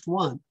the first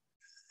one.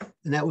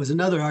 And that was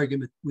another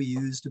argument we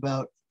used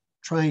about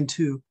trying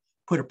to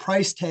put a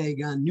price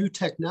tag on new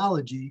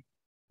technology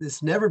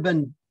that's never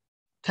been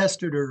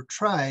tested or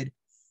tried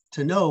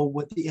to know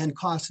what the end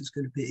cost is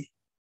going to be.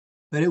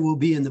 But it will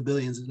be in the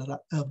billions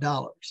of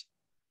dollars.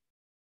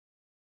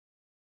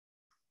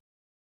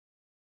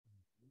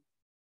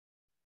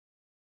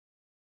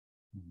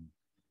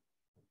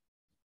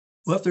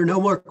 Well, if there are no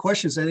more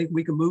questions, I think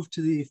we can move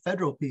to the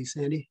federal piece,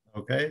 Andy.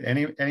 Okay.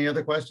 Any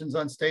other questions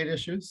on state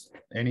issues?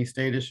 Any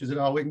state issues at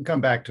all? We can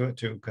come back to it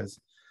too, because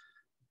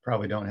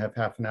probably don't have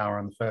half an hour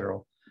on the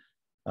federal.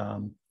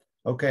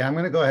 Okay, I'm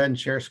going to go ahead and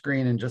share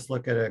screen and just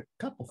look at a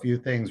few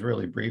things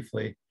really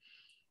briefly.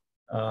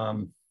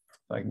 If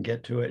I can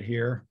get to it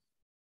here.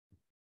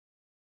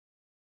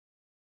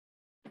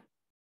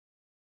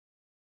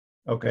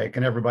 Okay,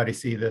 can everybody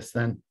see this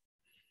then?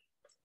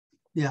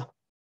 Yeah.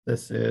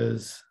 This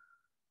is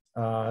a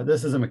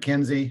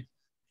McKinsey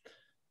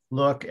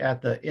look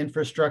at the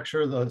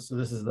infrastructure. So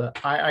this is the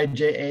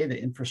IIJA,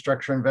 the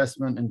Infrastructure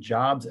Investment and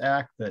Jobs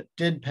Act that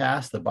did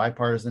pass, the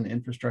bipartisan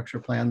infrastructure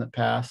plan that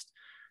passed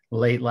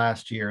late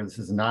last year. This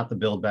is not the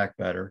Build Back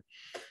Better.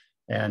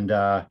 And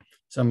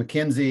so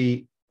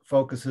McKinsey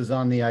focuses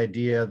on the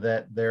idea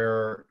that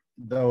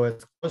though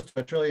it's close to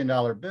 $1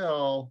 trillion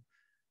bill,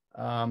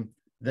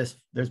 there's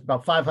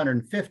about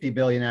 550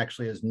 billion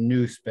actually is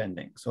new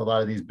spending. So a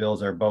lot of these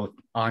bills are both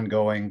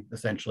ongoing,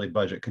 essentially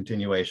budget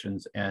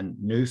continuations and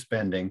new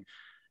spending.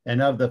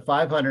 And of the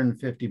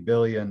 550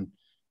 billion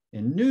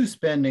in new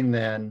spending,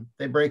 then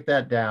they break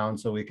that down.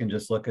 So we can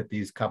just look at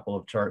these couple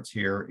of charts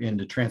here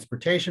into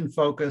transportation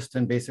focused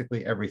and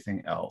basically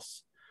everything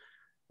else.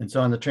 And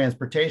so on the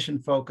transportation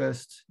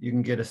focused, you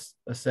can get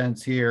a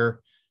sense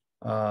here.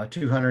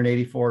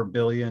 284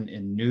 billion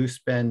in new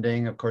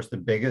spending. Of course, the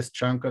biggest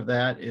chunk of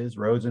that is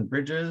roads and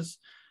bridges,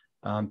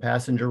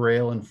 passenger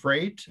rail and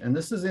freight. And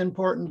this is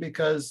important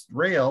because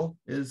rail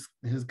has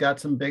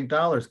got some big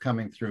dollars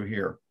coming through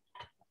here,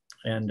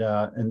 and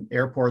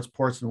airports,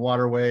 ports and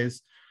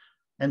waterways,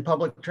 and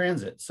public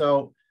transit.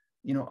 So,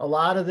 you know, a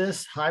lot of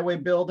this highway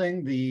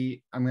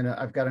building,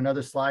 I've got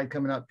another slide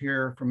coming up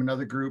here from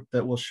another group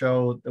that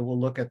will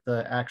look at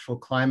the actual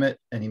climate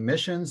and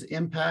emissions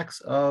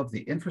impacts of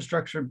the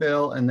infrastructure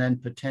bill and then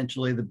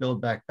potentially the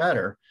Build Back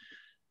Better.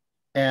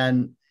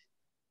 And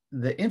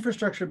the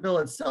infrastructure bill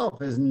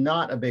itself is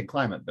not a big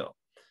climate bill,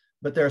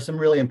 but there are some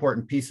really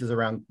important pieces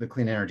around the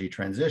clean energy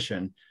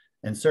transition.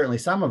 And certainly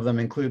some of them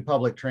include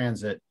public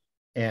transit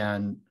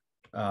and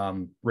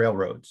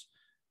railroads.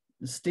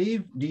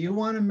 Steve, do you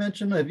want to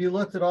mention, have you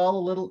looked at all a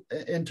little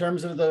in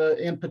terms of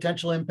the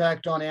potential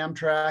impact on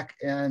Amtrak?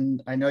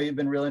 And I know you've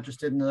been real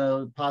interested in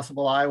the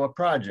possible Iowa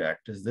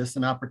project. Is this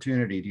an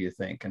opportunity, do you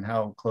think? And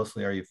how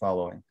closely are you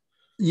following?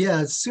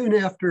 Yeah, soon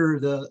after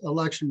the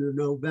election in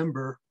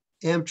November,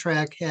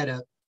 Amtrak had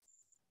a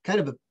kind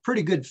of a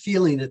pretty good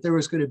feeling that there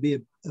was going to be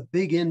a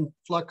big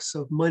influx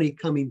of money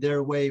coming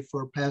their way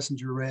for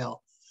passenger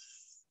rail.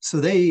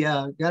 So they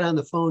got on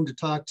the phone to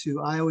talk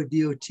to Iowa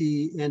DOT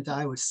and to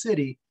Iowa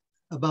City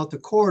about the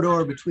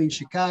corridor between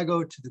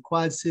Chicago to the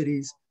Quad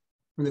Cities,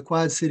 from the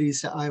Quad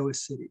Cities to Iowa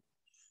City.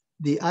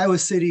 The Iowa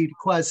City to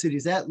Quad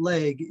Cities, that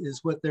leg is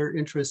what they're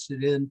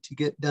interested in to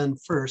get done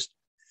first.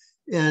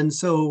 And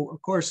so,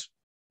 of course,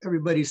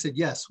 everybody said,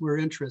 yes, we're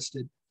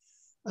interested,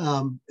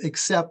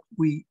 except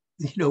we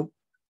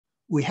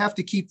have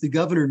to keep the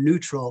governor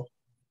neutral.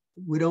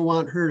 We don't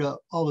want her to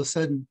all of a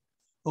sudden,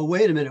 oh,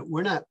 wait a minute,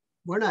 we're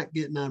not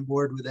getting on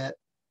board with that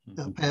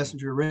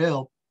passenger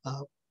rail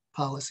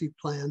policy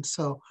plan.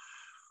 So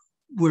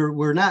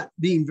we're not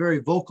being very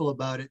vocal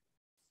about it,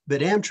 but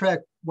Amtrak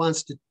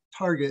wants to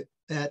target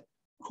that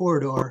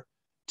corridor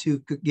to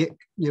get,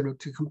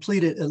 to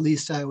complete it at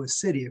least Iowa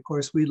City. Of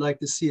course, we'd like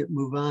to see it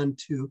move on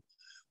to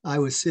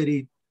Iowa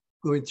City,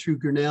 going through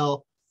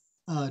Grinnell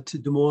to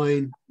Des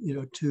Moines,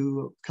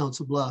 to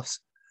Council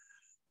Bluffs.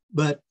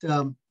 But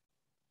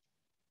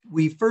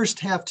we first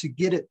have to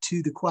get it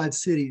to the Quad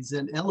Cities,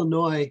 and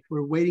Illinois,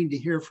 we're waiting to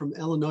hear from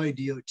Illinois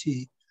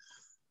DOT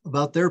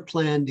about their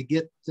plan to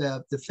get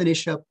to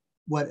finish up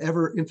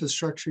whatever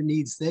infrastructure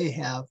needs they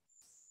have,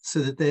 so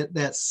that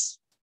that's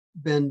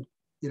been,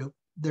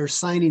 they're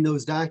signing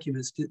those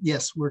documents.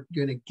 Yes, we're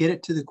going to get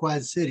it to the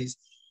Quad Cities.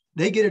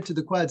 They get it to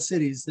the Quad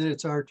Cities, then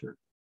it's our turn.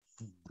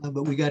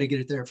 But we got to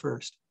get it there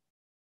first.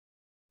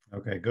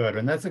 Okay, good.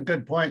 And that's a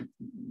good point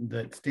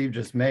that Steve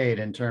just made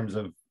in terms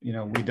of, we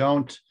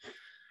don't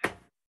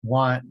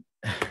want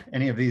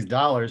any of these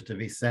dollars to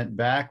be sent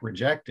back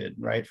rejected,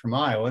 right, from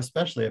Iowa,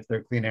 especially if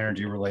they're clean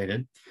energy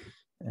related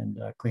and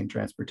clean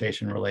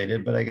transportation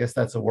related. But I guess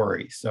that's a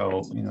worry.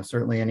 So,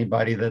 certainly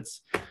anybody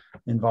that's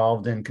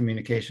involved in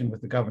communication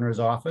with the governor's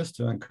office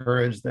to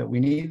encourage that we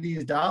need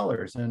these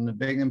dollars. And the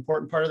big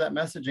important part of that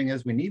messaging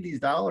is we need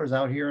these dollars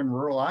out here in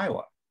rural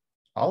Iowa,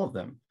 all of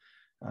them.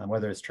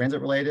 Whether it's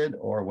transit related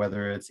or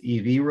whether it's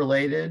EV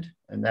related.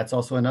 And that's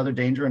also another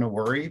danger and a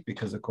worry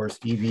because of course,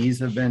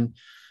 the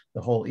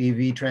whole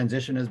EV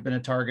transition has been a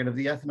target of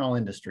the ethanol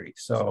industry.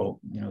 So,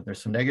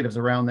 there's some negatives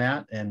around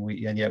that. And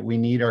yet we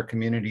need our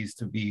communities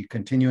to be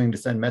continuing to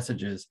send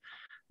messages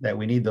that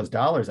we need those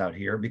dollars out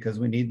here because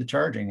we need the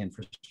charging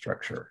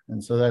infrastructure.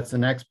 And so that's the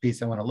next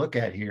piece I want to look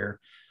at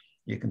here.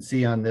 You can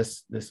see on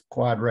this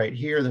quad right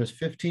here, there's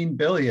 15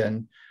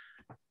 billion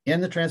in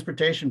the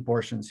transportation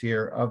portions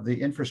here of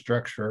the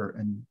infrastructure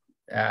and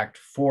act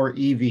for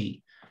EV.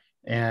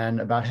 And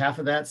about half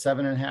of that,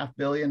 7.5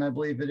 billion, I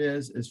believe it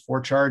is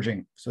for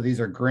charging. So these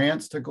are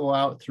grants to go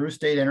out through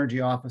state energy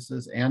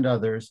offices and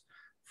others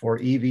for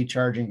EV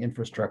charging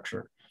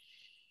infrastructure.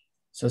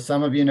 So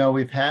some of you know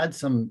we've had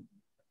some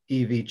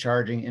EV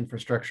charging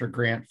infrastructure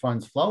grant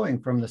funds flowing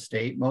from the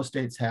state. Most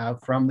states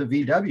have from the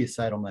VW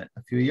settlement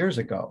a few years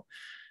ago.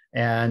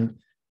 And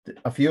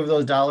a few of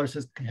those dollars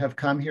have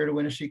come here to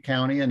Winneshiek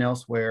County and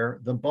elsewhere.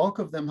 The bulk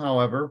of them,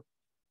 however,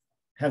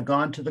 have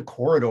gone to the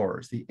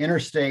corridors, the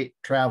interstate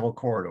travel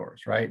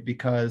corridors, right?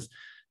 Because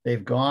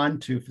they've gone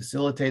to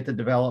facilitate the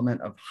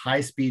development of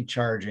high-speed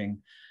charging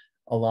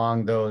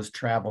along those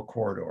travel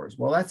corridors.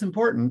 Well, that's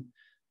important,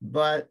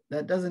 but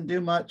that doesn't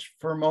do much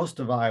for most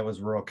of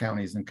Iowa's rural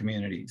counties and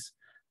communities.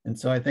 And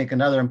so I think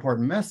another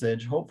important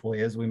message,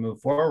 hopefully, as we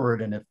move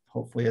forward and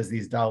hopefully as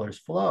these dollars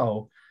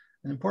flow,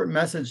 an important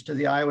message to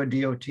the Iowa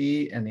DOT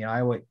and the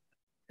Iowa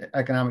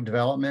Economic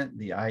Development,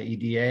 the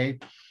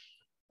IEDA,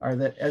 are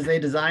that as they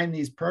design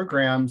these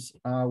programs,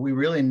 we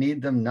really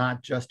need them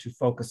not just to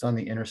focus on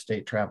the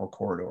interstate travel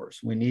corridors.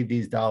 We need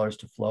these dollars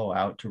to flow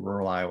out to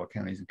rural Iowa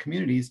counties and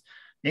communities,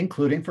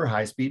 including for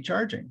high-speed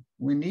charging.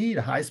 We need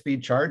a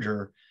high-speed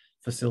charger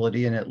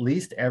facility in at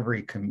least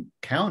every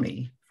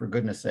county, for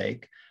goodness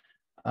sake,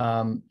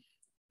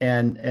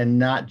 and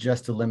not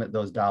just to limit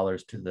those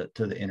dollars to the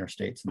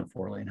interstates and the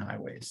 4-lane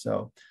highways.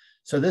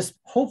 So this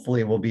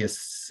hopefully will be a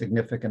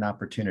significant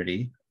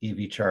opportunity,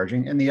 EV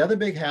charging. And the other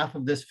big half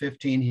of this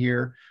 15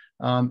 here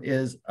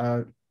is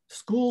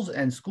schools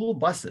and school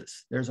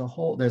buses. There's a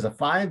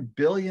 $5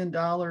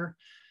 billion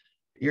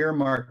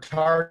earmarked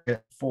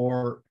target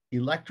for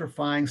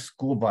electrifying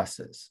school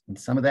buses. And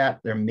some of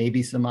that, there may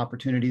be some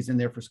opportunities in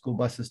there for school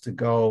buses to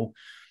go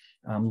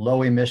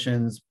low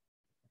emissions,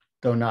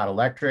 though not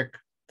electric,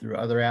 through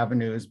other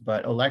avenues,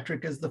 but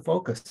electric is the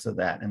focus of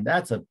that. And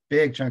that's a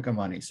big chunk of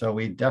money. So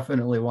we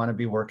definitely want to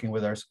be working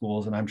with our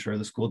schools, and I'm sure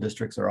the school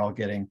districts are all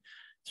getting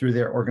through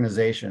their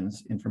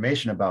organizations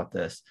information about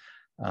this.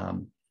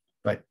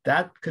 But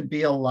that could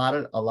be a lot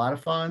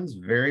of funds,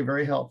 very,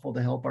 very helpful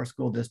to help our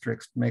school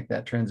districts make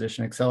that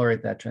transition,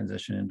 accelerate that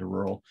transition into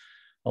rural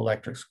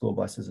electric school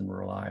buses in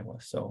rural Iowa.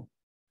 So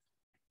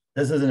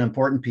this is an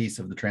important piece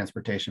of the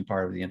transportation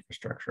part of the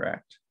Infrastructure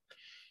Act.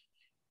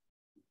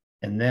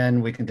 And then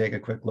we can take a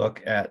quick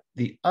look at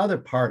the other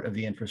part of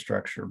the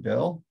infrastructure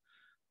bill,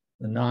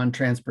 the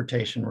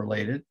non-transportation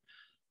related.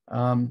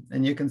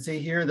 And you can see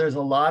here, there's a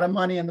lot of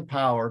money in the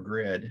power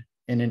grid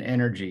and in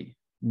energy.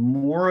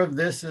 More of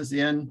this is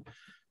in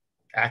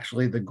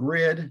actually the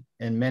grid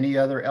and many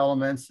other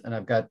elements. And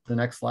I've got the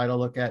next slide I'll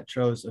look at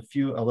shows a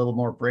little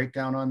more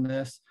breakdown on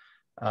this.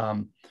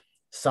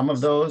 Some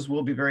of those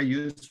will be very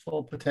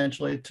useful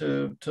potentially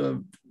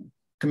to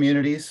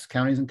communities,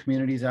 counties and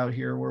communities out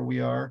here where we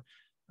are.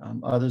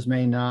 Others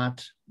may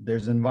not.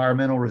 There's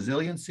environmental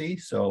resiliency,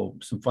 so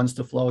some funds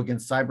to flow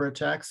against cyber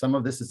attacks. Some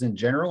of this is in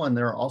general, and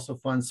there are also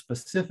funds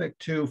specific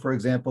to, for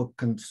example,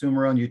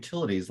 consumer-owned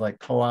utilities like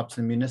co-ops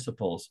and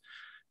municipals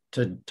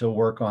to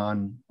work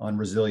on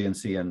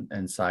resiliency and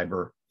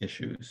cyber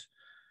issues.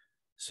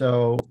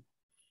 So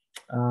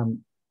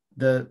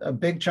a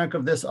big chunk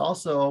of this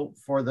also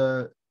for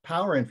the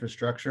power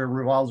infrastructure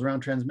revolves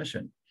around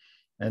transmission.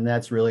 And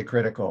that's really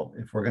critical.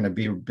 If we're going to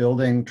be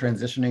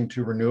transitioning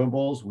to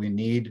renewables, we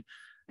need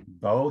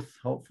both,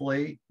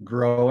 hopefully,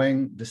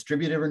 growing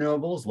distributed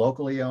renewables,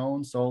 locally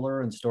owned,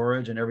 solar and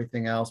storage and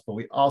everything else. But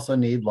we also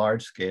need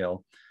large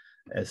scale,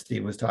 as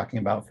Steve was talking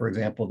about, for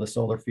example, the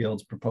solar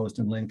fields proposed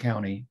in Lynn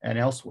County and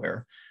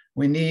elsewhere.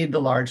 We need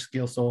the large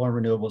scale solar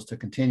renewables to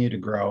continue to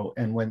grow.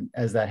 And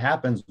as that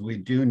happens, we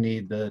do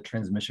need the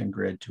transmission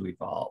grid to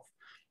evolve.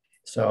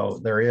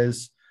 So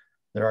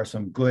there are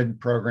some good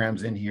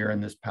programs in here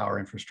in this power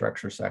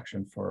infrastructure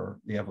section for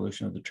the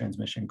evolution of the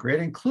transmission grid,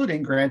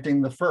 including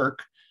granting the FERC,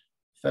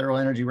 Federal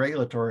Energy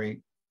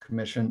Regulatory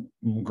Commission,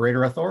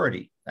 greater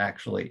authority,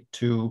 actually,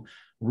 to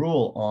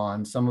rule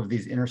on some of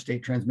these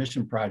interstate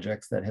transmission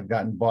projects that have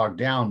gotten bogged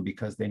down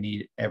because they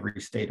need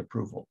every state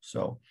approval.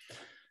 So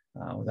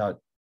without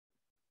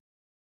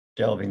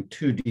delving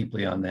too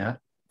deeply on that.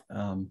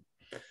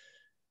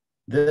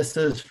 This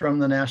is from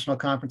the National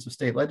Conference of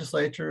State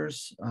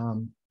Legislatures.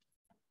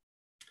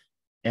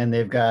 And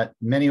they've got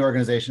many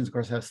organizations, of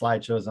course, have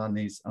slideshows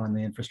on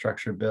the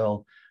infrastructure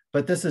bill.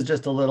 But this is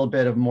just a little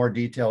bit of more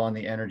detail on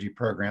the energy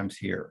programs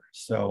here.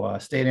 So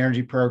state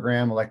energy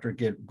program,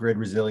 electric grid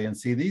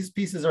resiliency, these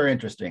pieces are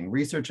interesting.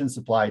 Research and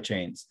supply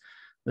chains.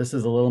 This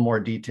is a little more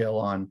detail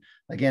on,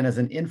 again, as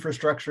an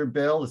infrastructure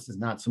bill, this is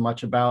not so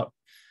much about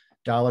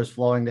dollars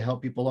flowing to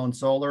help people own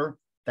solar.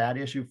 That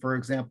issue, for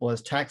example,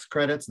 is tax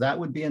credits. That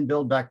would be in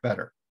Build Back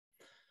Better.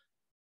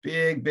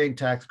 Big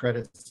tax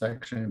credits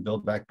section in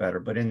Build Back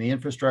Better. But in the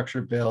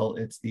infrastructure bill,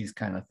 it's these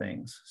kind of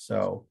things.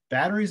 So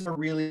batteries are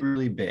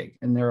really big.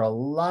 And there are a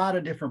lot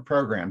of different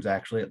programs,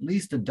 actually, at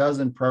least a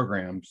dozen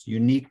programs,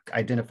 unique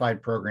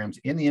identified programs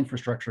in the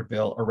infrastructure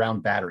bill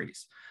around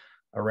batteries,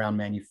 around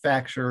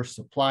manufacture,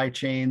 supply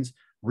chains,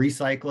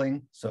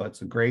 recycling. So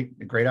it's a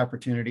great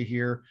opportunity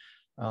here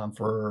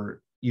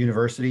for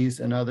universities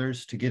and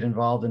others to get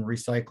involved in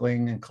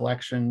recycling and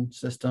collection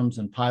systems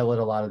and pilot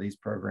a lot of these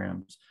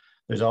programs.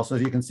 There's also,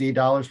 as you can see,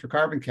 dollars for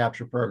carbon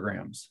capture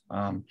programs.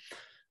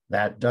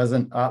 That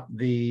doesn't up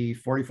the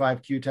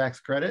 45Q tax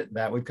credit.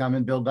 That would come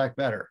in Build Back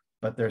Better,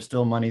 but there's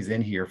still monies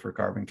in here for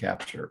carbon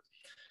capture.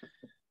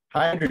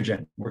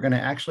 Hydrogen, we're going to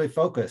actually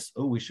focus.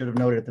 Oh, we should have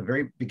noted at the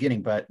very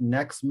beginning, but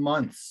next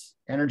month's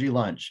Energy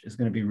Lunch is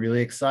going to be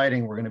really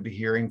exciting. We're going to be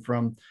hearing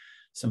from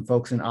some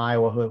folks in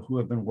Iowa who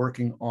have been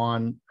working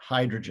on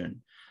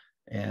hydrogen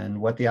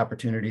and what the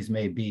opportunities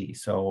may be.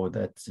 So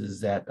is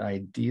that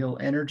Ideal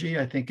Energy,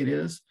 I think it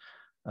is.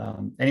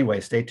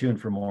 Anyway, stay tuned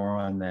for more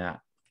on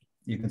that.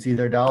 You can see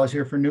their dollars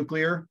here for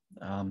nuclear.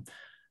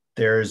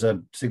 There's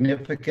a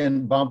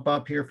significant bump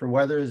up here for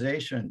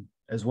weatherization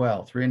as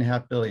well,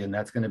 $3.5 billion.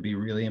 That's going to be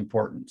really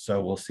important.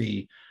 So we'll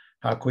see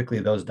how quickly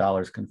those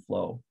dollars can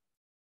flow.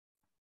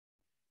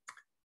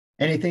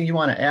 Anything you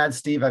want to add,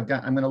 Steve? I'm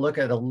going to look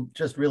at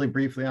just really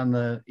briefly on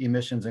the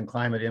emissions and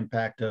climate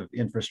impact of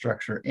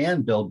infrastructure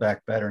and Build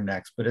Back Better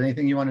next. But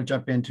anything you want to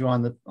jump into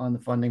on the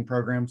funding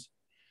programs?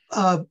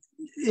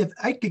 If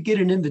I could get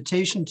an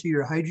invitation to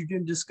your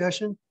hydrogen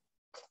discussion,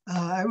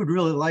 I would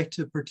really like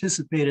to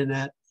participate in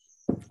that.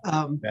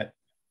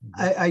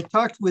 I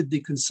talked with the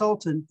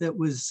consultant that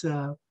was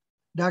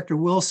Dr.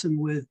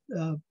 Wilson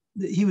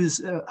he was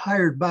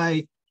hired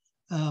by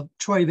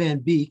Troy Van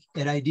Beek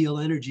at Ideal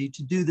Energy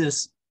to do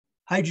this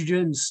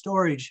hydrogen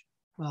storage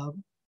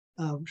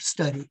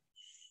study.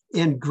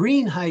 And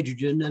green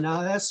hydrogen, and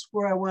now that's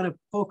where I want to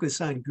focus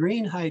on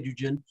green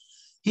hydrogen.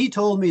 He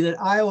told me that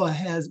Iowa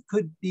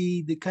could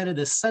be the kind of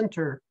the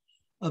center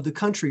of the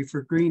country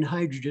for green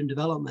hydrogen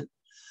development.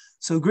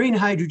 So green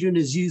hydrogen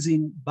is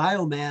using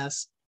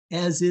biomass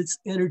as its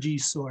energy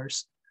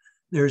source.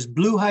 There's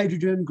blue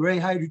hydrogen, gray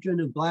hydrogen,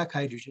 and black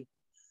hydrogen.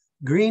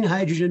 Green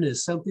hydrogen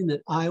is something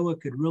that Iowa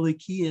could really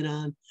key in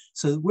on.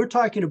 So we're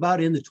talking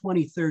about in the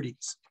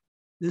 2030s.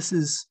 This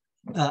is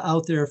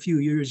out there a few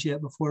years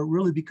yet before it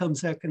really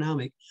becomes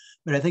economic,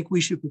 but I think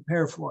we should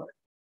prepare for it.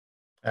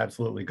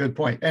 Absolutely. Good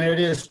point. And it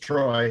is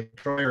Troy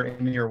or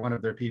Amy or one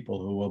of their people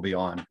who will be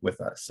on with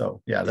us.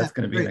 So yeah, that's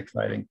going to be an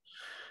exciting.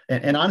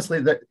 And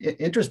honestly,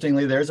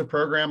 interestingly, there's a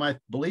program, I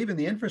believe, in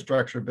the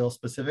infrastructure bill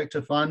specific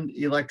to fund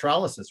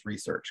electrolysis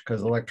research,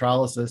 because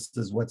electrolysis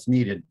is what's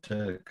needed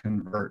to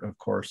convert, of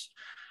course,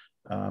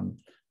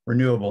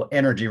 renewable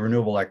energy,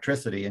 renewable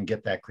electricity, and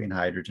get that clean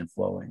hydrogen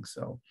flowing.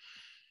 So,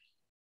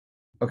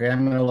 okay,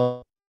 I'm going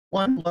to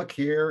look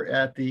here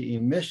at the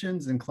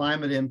emissions and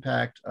climate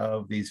impact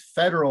of these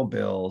federal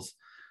bills.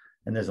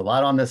 And there's a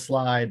lot on this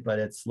slide, but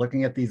it's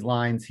looking at these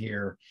lines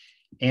here.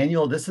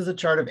 This is a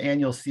chart of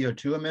annual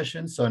CO2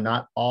 emissions. So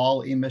not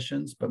all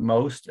emissions, but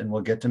most, and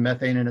we'll get to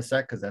methane in a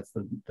sec, because that's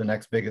the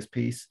next biggest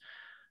piece.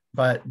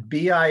 But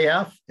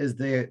BIF is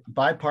the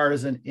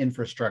bipartisan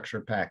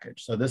infrastructure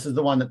package. So this is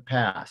the one that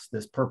passed,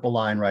 this purple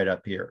line right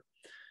up here.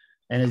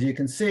 And as you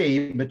can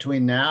see,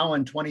 between now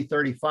and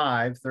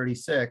 2035,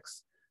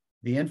 36,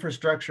 the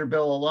infrastructure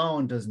bill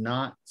alone does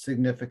not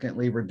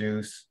significantly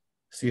reduce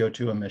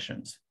CO2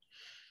 emissions.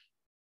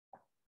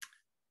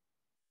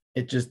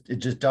 It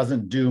just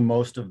doesn't do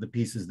most of the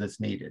pieces that's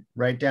needed.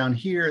 Right down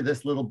here,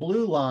 this little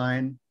blue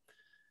line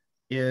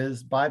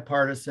is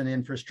bipartisan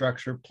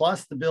infrastructure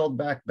plus the Build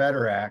Back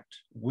Better Act,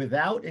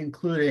 without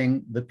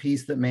including the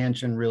piece that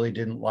Manchin really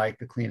didn't like,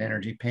 the Clean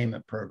Energy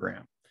Payment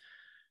Program.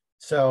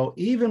 So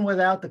even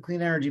without the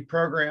Clean Energy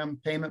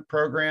Payment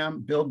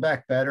Program, Build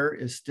Back Better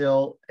is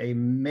still a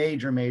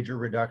major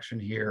reduction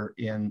here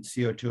in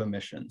CO2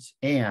 emissions,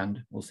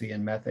 and we'll see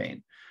in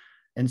methane.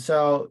 And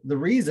so the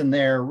reason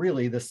there,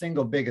 really, the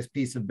single biggest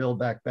piece of Build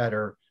Back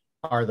Better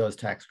are those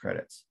tax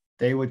credits.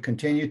 They would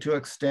continue to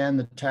extend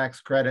the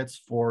tax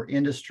credits for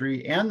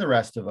industry and the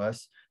rest of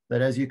us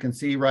that, as you can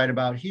see right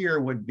about here,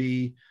 would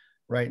be,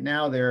 right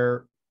now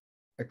they're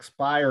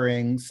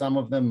expiring, some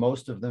of them,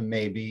 most of them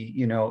maybe,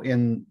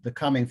 in the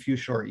coming few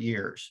short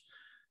years.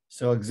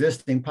 So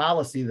existing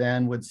policy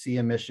then would see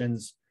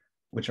emissions,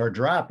 which are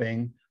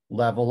dropping,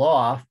 level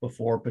off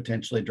before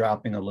potentially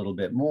dropping a little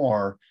bit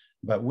more.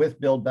 But with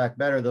Build Back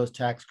Better, those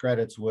tax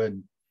credits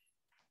would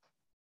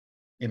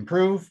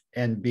improve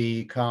and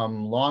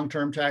become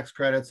long-term tax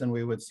credits, and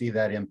we would see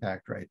that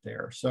impact right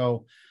there.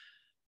 So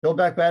Build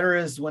Back Better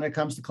is, when it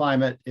comes to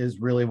climate, is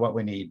really what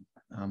we need.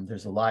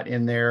 There's a lot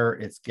in there.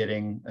 It's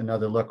getting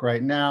another look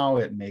right now.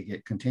 It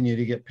may continue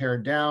to get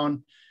pared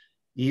down,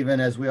 even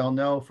as we all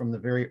know from the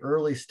very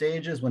early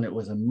stages when it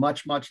was a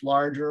much, much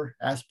larger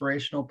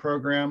aspirational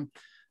program.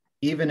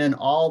 Even in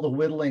all the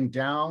whittling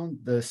down,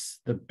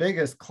 the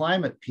biggest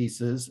climate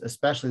pieces,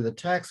 especially the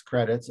tax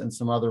credits and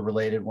some other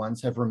related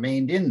ones, have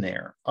remained in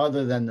there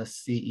other than the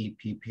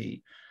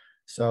CEPP.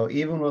 So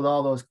even with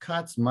all those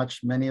cuts,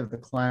 many of the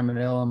climate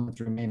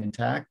elements remain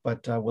intact,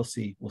 but we'll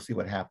see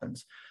what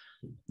happens.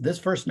 This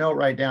first note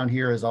right down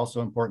here is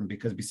also important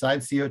because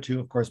besides CO2,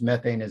 of course,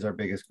 methane is our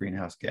biggest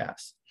greenhouse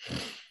gas.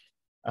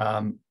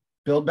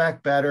 Build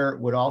Back Better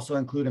would also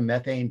include a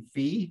methane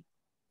fee,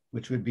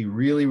 which would be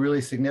really,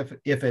 really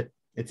significant. If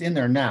it's in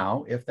there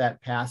now, if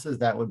that passes,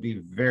 that would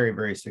be very,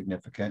 very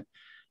significant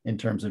in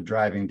terms of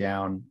driving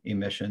down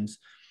emissions.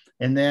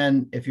 And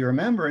then if you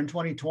remember in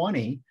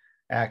 2020,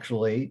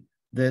 actually,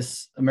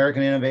 this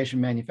American Innovation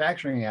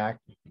Manufacturing Act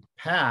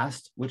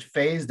passed, which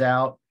phased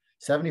out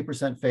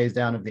 70% phase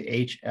down of the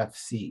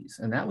HFCs.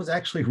 And that was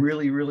actually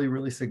really, really,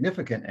 really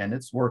significant, and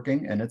it's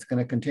working and it's going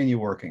to continue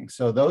working.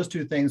 So those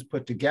two things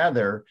put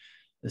together,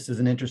 this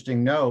is an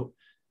interesting note,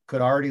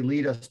 could already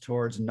lead us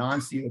towards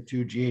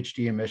non-CO2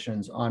 GHG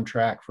emissions on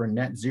track for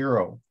net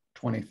zero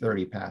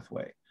 2030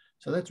 pathway.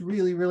 So that's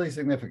really, really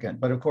significant.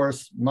 But of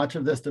course, much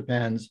of this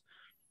depends.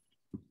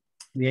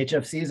 The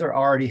HFCs are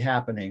already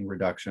happening,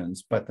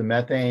 reductions, but the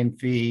methane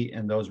fee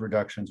and those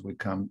reductions would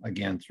come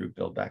again through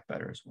Build Back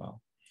Better as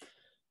well.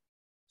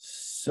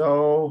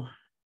 So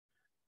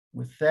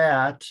with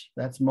that,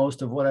 that's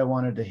most of what I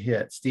wanted to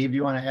hit. Steve, do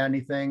you want to add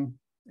anything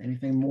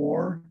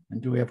more?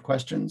 And do we have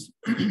questions?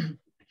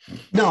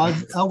 No,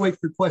 I'll wait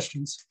for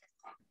questions.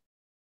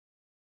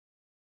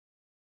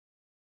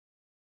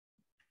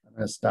 I'm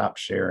going to stop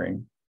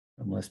sharing.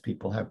 Unless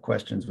people have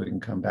questions, we can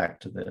come back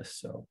to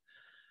this.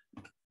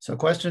 So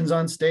questions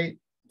on state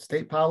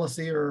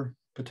policy or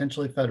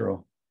potentially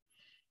federal?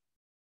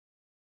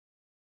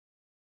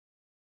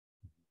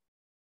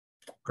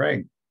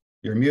 Craig,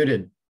 you're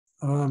muted.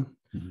 I'm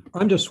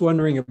just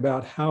wondering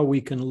about how we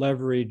can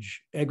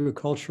leverage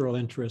agricultural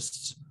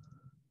interests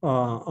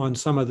on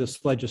some of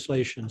this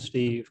legislation,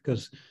 Steve,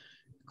 because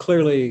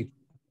clearly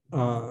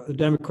the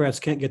Democrats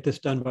can't get this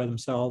done by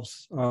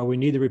themselves. We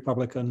need the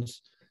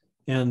Republicans,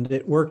 and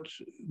it worked.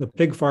 The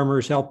pig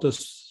farmers helped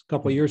us a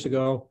couple of years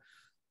ago.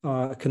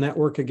 Can that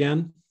work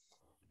again?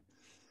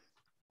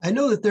 I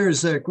know that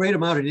there's a great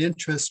amount of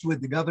interest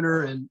with the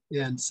governor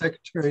and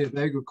Secretary of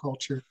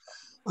Agriculture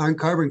on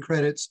carbon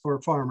credits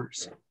for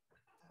farmers.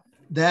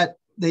 That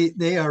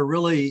they are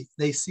really,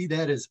 they see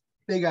that as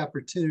a big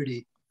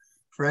opportunity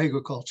for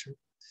agriculture.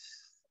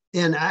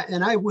 And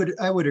I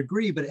would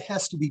agree, but it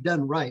has to be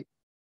done right.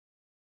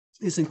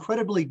 It's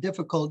incredibly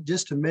difficult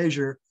just to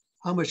measure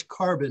how much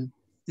carbon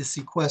is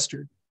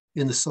sequestered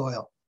in the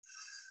soil.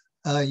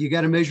 You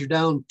got to measure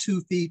down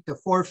 2 feet to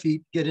 4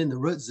 feet to get in the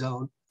root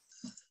zone.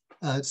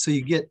 So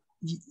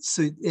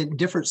in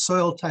different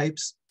soil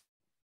types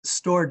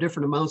store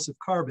different amounts of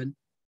carbon.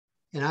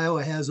 And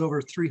Iowa has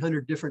over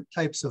 300 different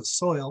types of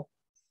soil.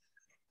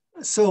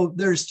 So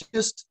there's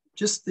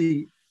just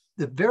the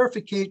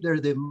verification, or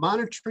the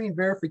monitoring,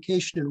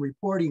 verification, and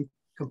reporting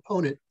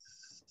component.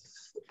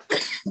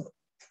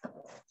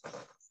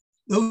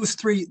 Those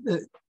three,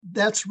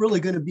 that's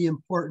really going to be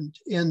important.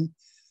 And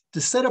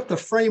to set up the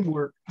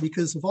framework,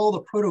 because of all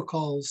the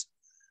protocols,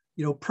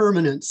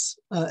 permanence,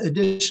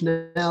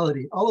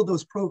 additionality, all of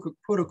those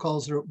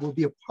protocols will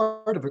be a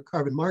part of a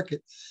carbon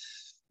market.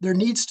 There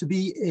needs to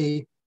be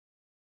a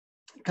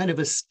kind of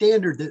a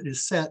standard that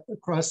is set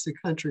across the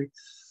country,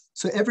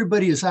 so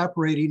everybody is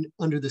operating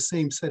under the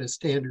same set of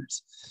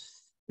standards.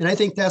 And I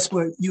think that's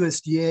what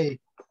USDA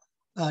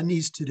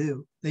needs to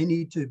do. They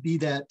need to be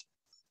that,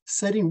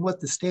 setting what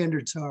the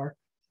standards are.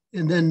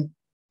 And then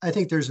I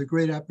think there's a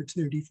great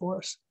opportunity for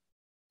us.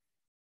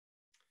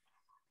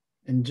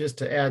 And just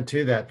to add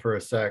to that for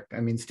a sec, I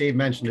mean, Steve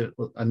mentioned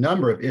a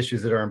number of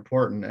issues that are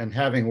important, and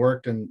having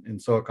worked in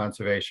soil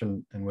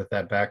conservation and with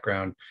that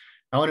background,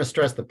 I want to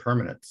stress the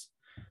permanence.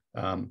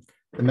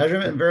 The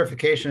measurement and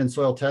verification in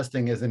soil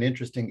testing is an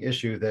interesting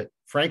issue that,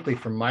 frankly,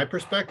 from my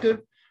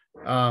perspective,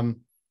 you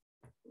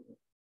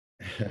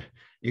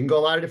can go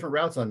a lot of different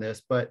routes on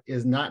this, but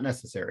is not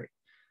necessary.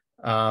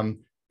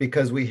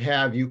 Because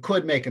you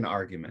could make an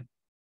argument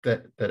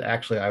that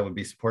actually I would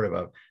be supportive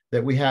of,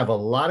 that we have a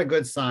lot of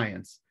good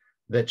science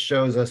that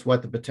shows us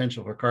what the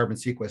potential for carbon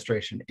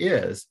sequestration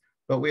is,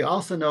 but we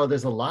also know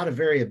there's a lot of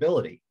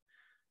variability.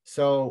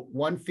 So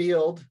one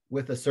field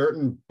with a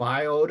certain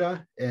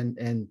biota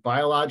and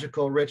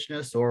biological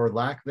richness or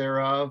lack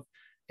thereof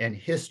and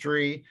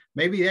history,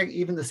 maybe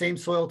even the same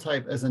soil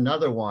type as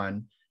another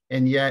one,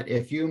 and yet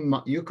if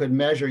you could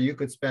measure, you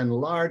could spend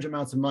large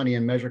amounts of money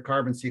and measure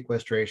carbon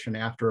sequestration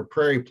after a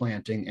prairie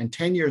planting, and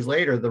 10 years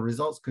later, the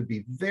results could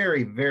be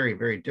very, very,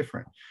 very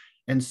different.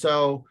 And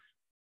so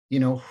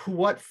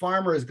what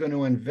farmer is going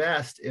to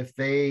invest if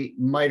they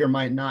might or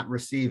might not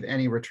receive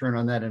any return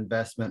on that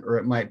investment, or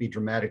it might be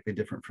dramatically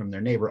different from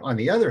their neighbor. On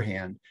the other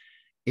hand,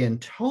 in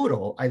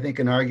total, I think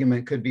an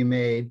argument could be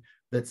made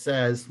that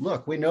says,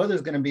 look, we know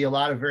there's going to be a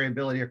lot of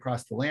variability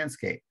across the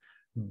landscape,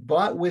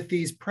 but with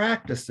these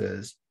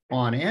practices,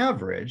 on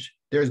average,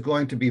 there's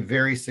going to be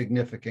very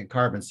significant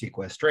carbon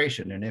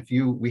sequestration.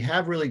 And we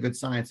have really good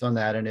science on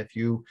that. And if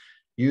you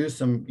use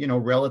some,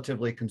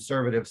 relatively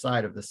conservative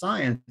side of the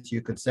science,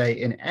 you could say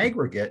in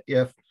aggregate,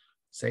 if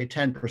say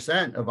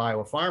 10% of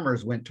Iowa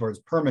farmers went towards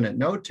permanent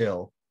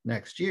no-till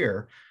next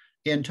year,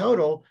 in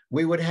total,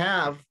 we would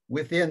have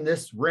within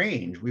this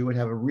range, we would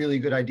have a really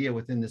good idea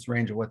within this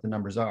range of what the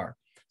numbers are.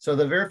 So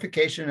the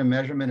verification and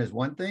measurement is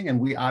one thing, and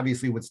we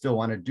obviously would still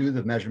want to do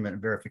the measurement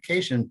and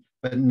verification,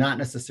 but not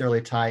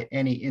necessarily tie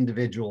any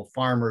individual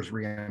farmer's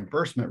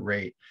reimbursement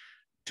rate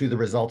to the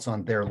results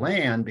on their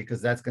land,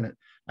 because that's going to,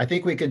 I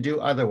think we could do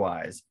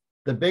otherwise.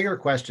 The bigger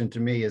question to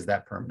me is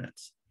that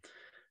permanence,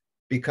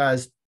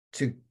 because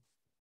to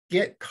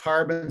get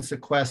carbon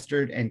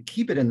sequestered and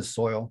keep it in the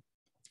soil,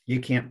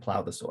 you can't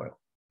plow the soil.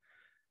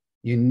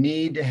 You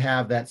need to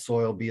have that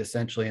soil be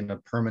essentially in a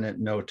permanent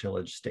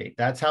no-tillage state.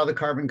 That's how the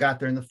carbon got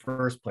there in the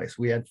first place.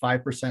 We had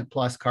 5%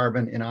 plus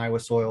carbon in Iowa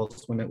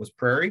soils when it was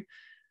prairie,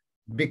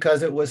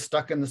 because it was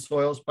stuck in the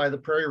soils by the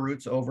prairie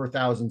roots over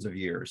thousands of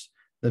years.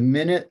 The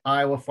minute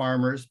Iowa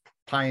farmers,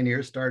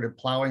 pioneers, started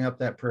plowing up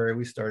that prairie,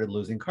 we started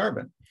losing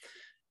carbon.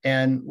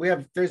 And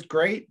there's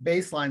great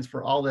baselines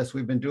for all this.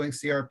 We've been doing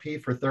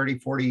CRP for 30,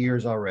 40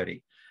 years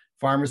already.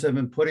 Farmers have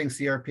been putting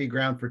CRP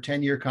ground for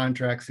 10-year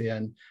contracts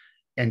in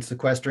and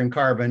sequestering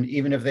carbon,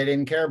 even if they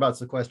didn't care about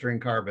sequestering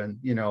carbon,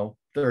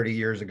 30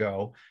 years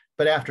ago.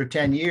 But after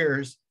 10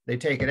 years, they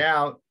take it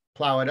out,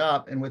 plow it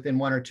up, and within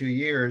 1 or 2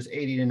 years,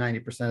 80 to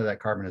 90% of that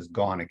carbon is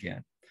gone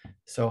again.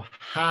 So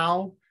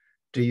how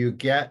do you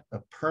get a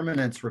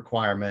permanence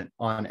requirement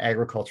on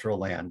agricultural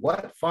land?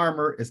 What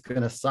farmer is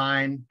going to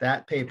sign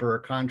that paper or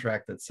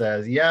contract that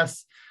says,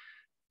 yes,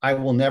 I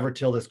will never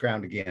till this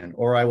ground again,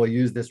 or I will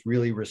use this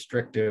really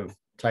restrictive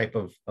type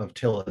of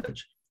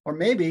tillage? Or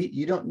maybe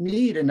you don't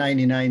need a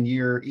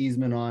 99-year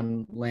easement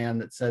on land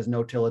that says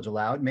no tillage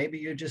allowed. Maybe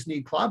you just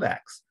need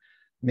clawbacks.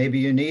 Maybe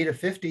you need a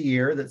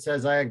 50-year that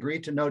says I agree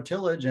to no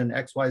tillage and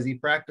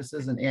XYZ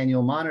practices and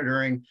annual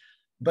monitoring.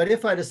 But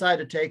if I decide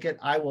to take it,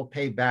 I will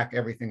pay back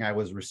everything I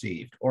was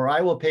received, or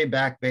I will pay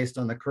back based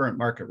on the current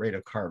market rate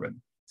of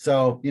carbon.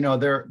 So,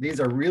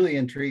 these are really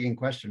intriguing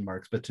question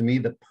marks. But to me,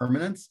 the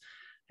permanence,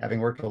 having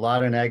worked a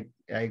lot in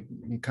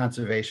ag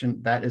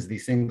conservation, that is the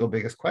single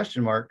biggest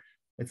question mark.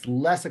 It's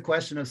less a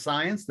question of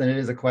science than it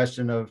is a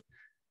question of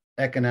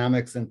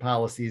economics and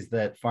policies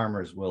that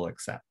farmers will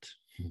accept.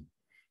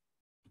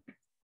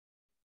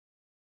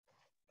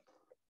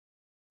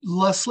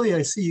 Leslie,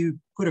 I see you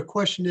put a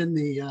question in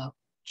the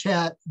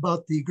chat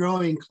about the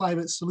Growing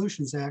Climate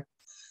Solutions Act,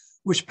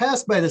 which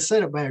passed by the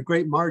Senate by a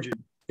great margin.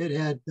 It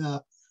had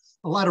a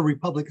lot of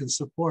Republican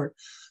support.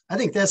 I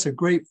think that's a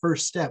great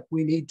first step.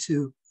 We need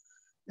to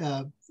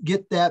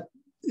get that,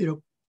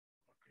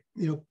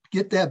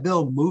 get that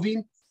bill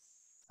moving.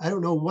 I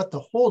don't know what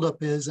the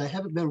holdup is. I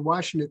haven't been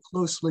watching it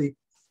closely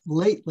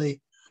lately,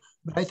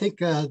 but I think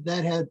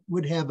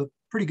would have a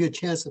pretty good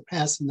chance of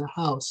passing the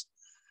House.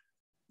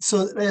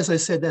 So as I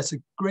said, that's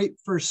a great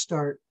first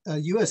start.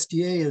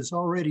 USDA is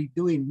already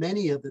doing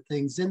many of the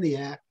things in the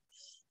Act,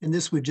 and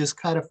this would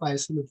just codify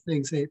some of the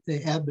things they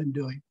have been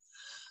doing.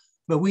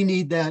 But we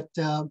need that.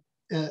 The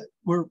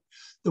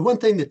one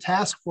thing, the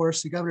task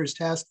force, the governor's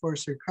task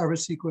force or carbon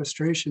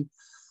sequestration,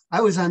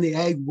 I was on the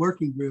Ag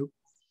Working Group,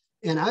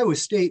 and Iowa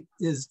State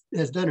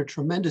has done a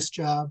tremendous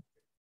job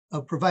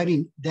of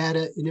providing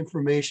data and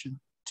information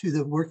to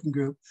the working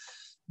group.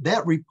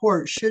 That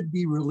report should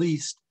be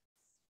released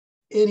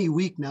any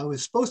week now. It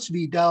was supposed to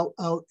be out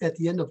at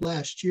the end of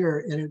last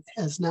year, and it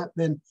has not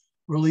been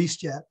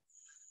released yet.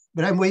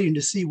 But I'm waiting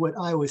to see what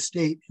Iowa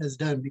State has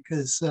done,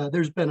 because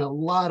there's been a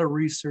lot of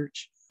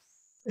research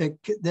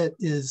that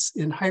is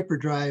in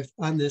hyperdrive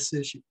on this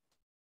issue.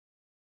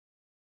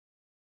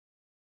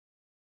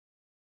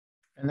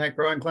 And that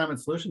Growing Climate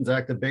Solutions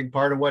Act, a big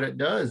part of what it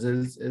does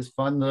is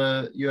fund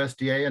the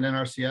USDA and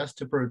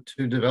NRCS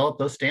to develop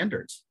those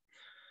standards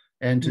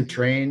and to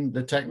train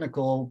the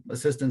technical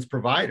assistance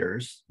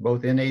providers,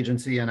 both in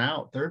agency and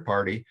out, third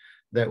party,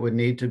 that would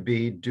need to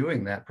be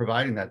doing that,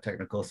 providing that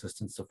technical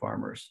assistance to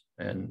farmers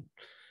and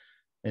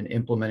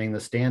implementing the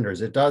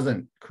standards. It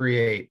doesn't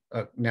create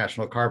a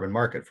national carbon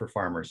market for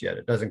farmers yet.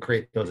 It doesn't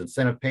create those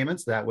incentive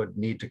payments that would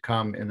need to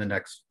come in the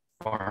next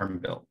farm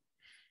bill.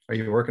 Are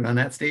you working on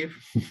that, Steve?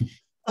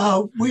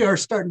 We are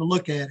starting to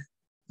look at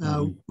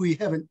it. We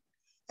haven't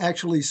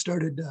actually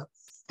started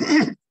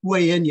to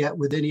weigh in yet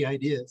with any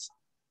ideas.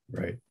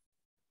 Right.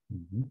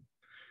 All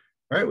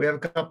right, we have a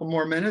couple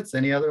more minutes.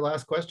 Any other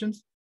last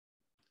questions?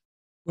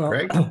 Well,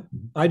 Greg?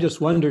 I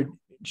just wondered,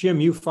 Jim,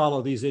 you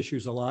follow these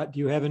issues a lot. Do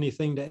you have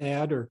anything to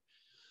add? Or?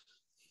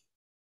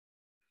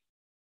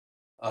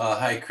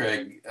 Hi,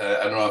 Craig.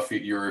 I don't know if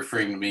you're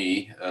referring to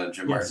me,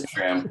 Jim Martin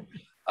Schramm.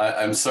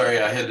 I'm sorry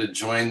I had to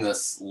join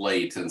this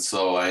late, and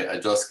so I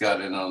just got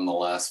in on the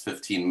last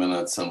 15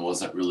 minutes and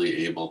wasn't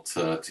really able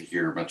to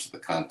hear much of the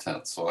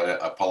content. So I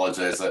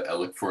apologize. I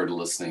look forward to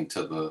listening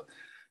to the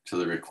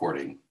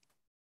recording.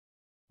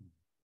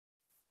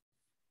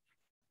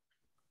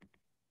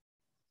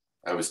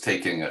 I was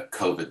taking a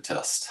COVID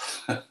test,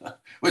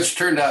 which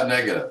turned out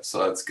negative,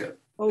 so that's good.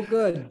 Oh,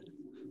 good.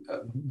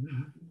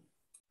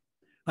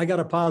 I got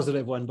a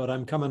positive one, but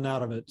I'm coming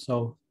out of it,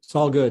 so it's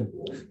all good.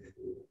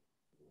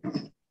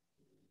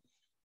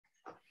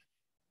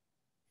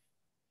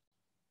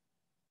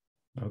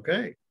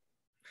 Okay.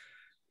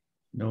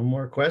 No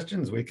more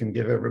questions. We can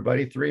give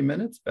everybody 3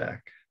 minutes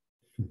back.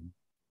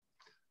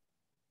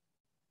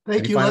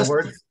 Thank Any you, final Leslie.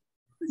 words?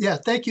 Yeah,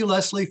 thank you,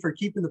 Leslie, for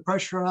keeping the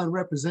pressure on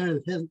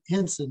Representative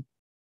Hinson.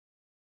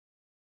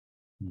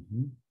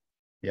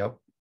 Yep.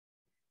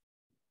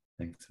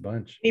 Thanks a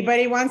bunch.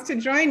 Anybody wants to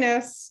join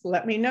us,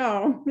 let me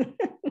know.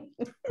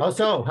 How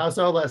so? How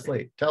so,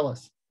 Leslie? Tell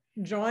us.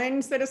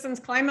 Join Citizens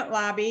Climate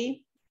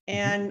Lobby,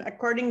 and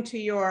according to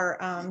your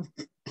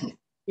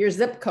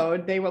zip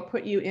code, they will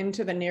put you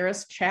into the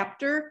nearest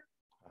chapter,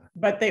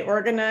 but they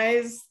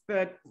organize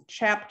the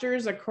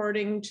chapters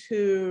according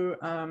to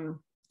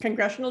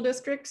congressional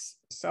districts.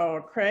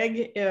 So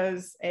Craig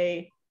is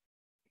a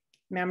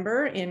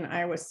member in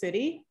Iowa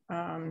City.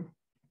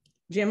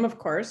 Jim, of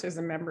course, is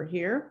a member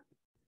here,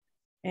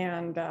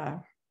 and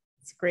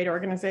it's a great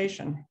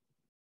organization.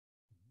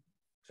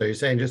 So you're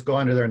saying just go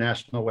onto their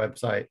national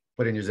website,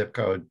 put in your zip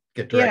code,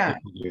 get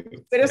directed to you.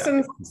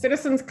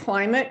 Citizens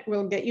Climate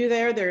will get you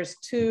there. There's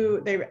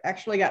two, they've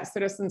actually got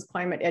Citizens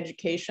Climate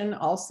Education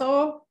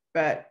also,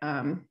 but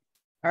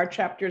our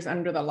chapter's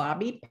under the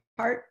lobby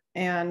part.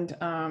 And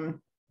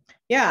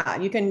yeah,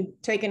 you can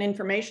take an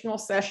informational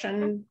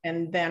session,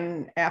 and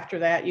then after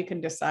that, you can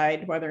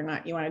decide whether or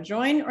not you want to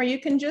join, or you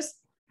can just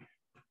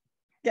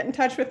get in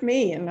touch with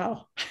me and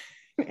I'll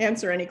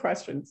answer any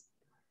questions.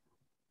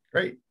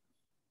 Great.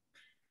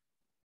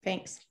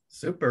 Thanks.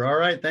 Super. All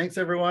right. Thanks,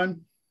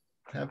 everyone.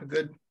 Have a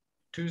good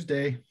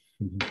Tuesday.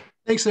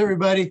 Thanks,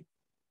 everybody.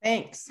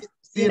 Thanks.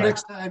 See you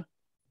next time.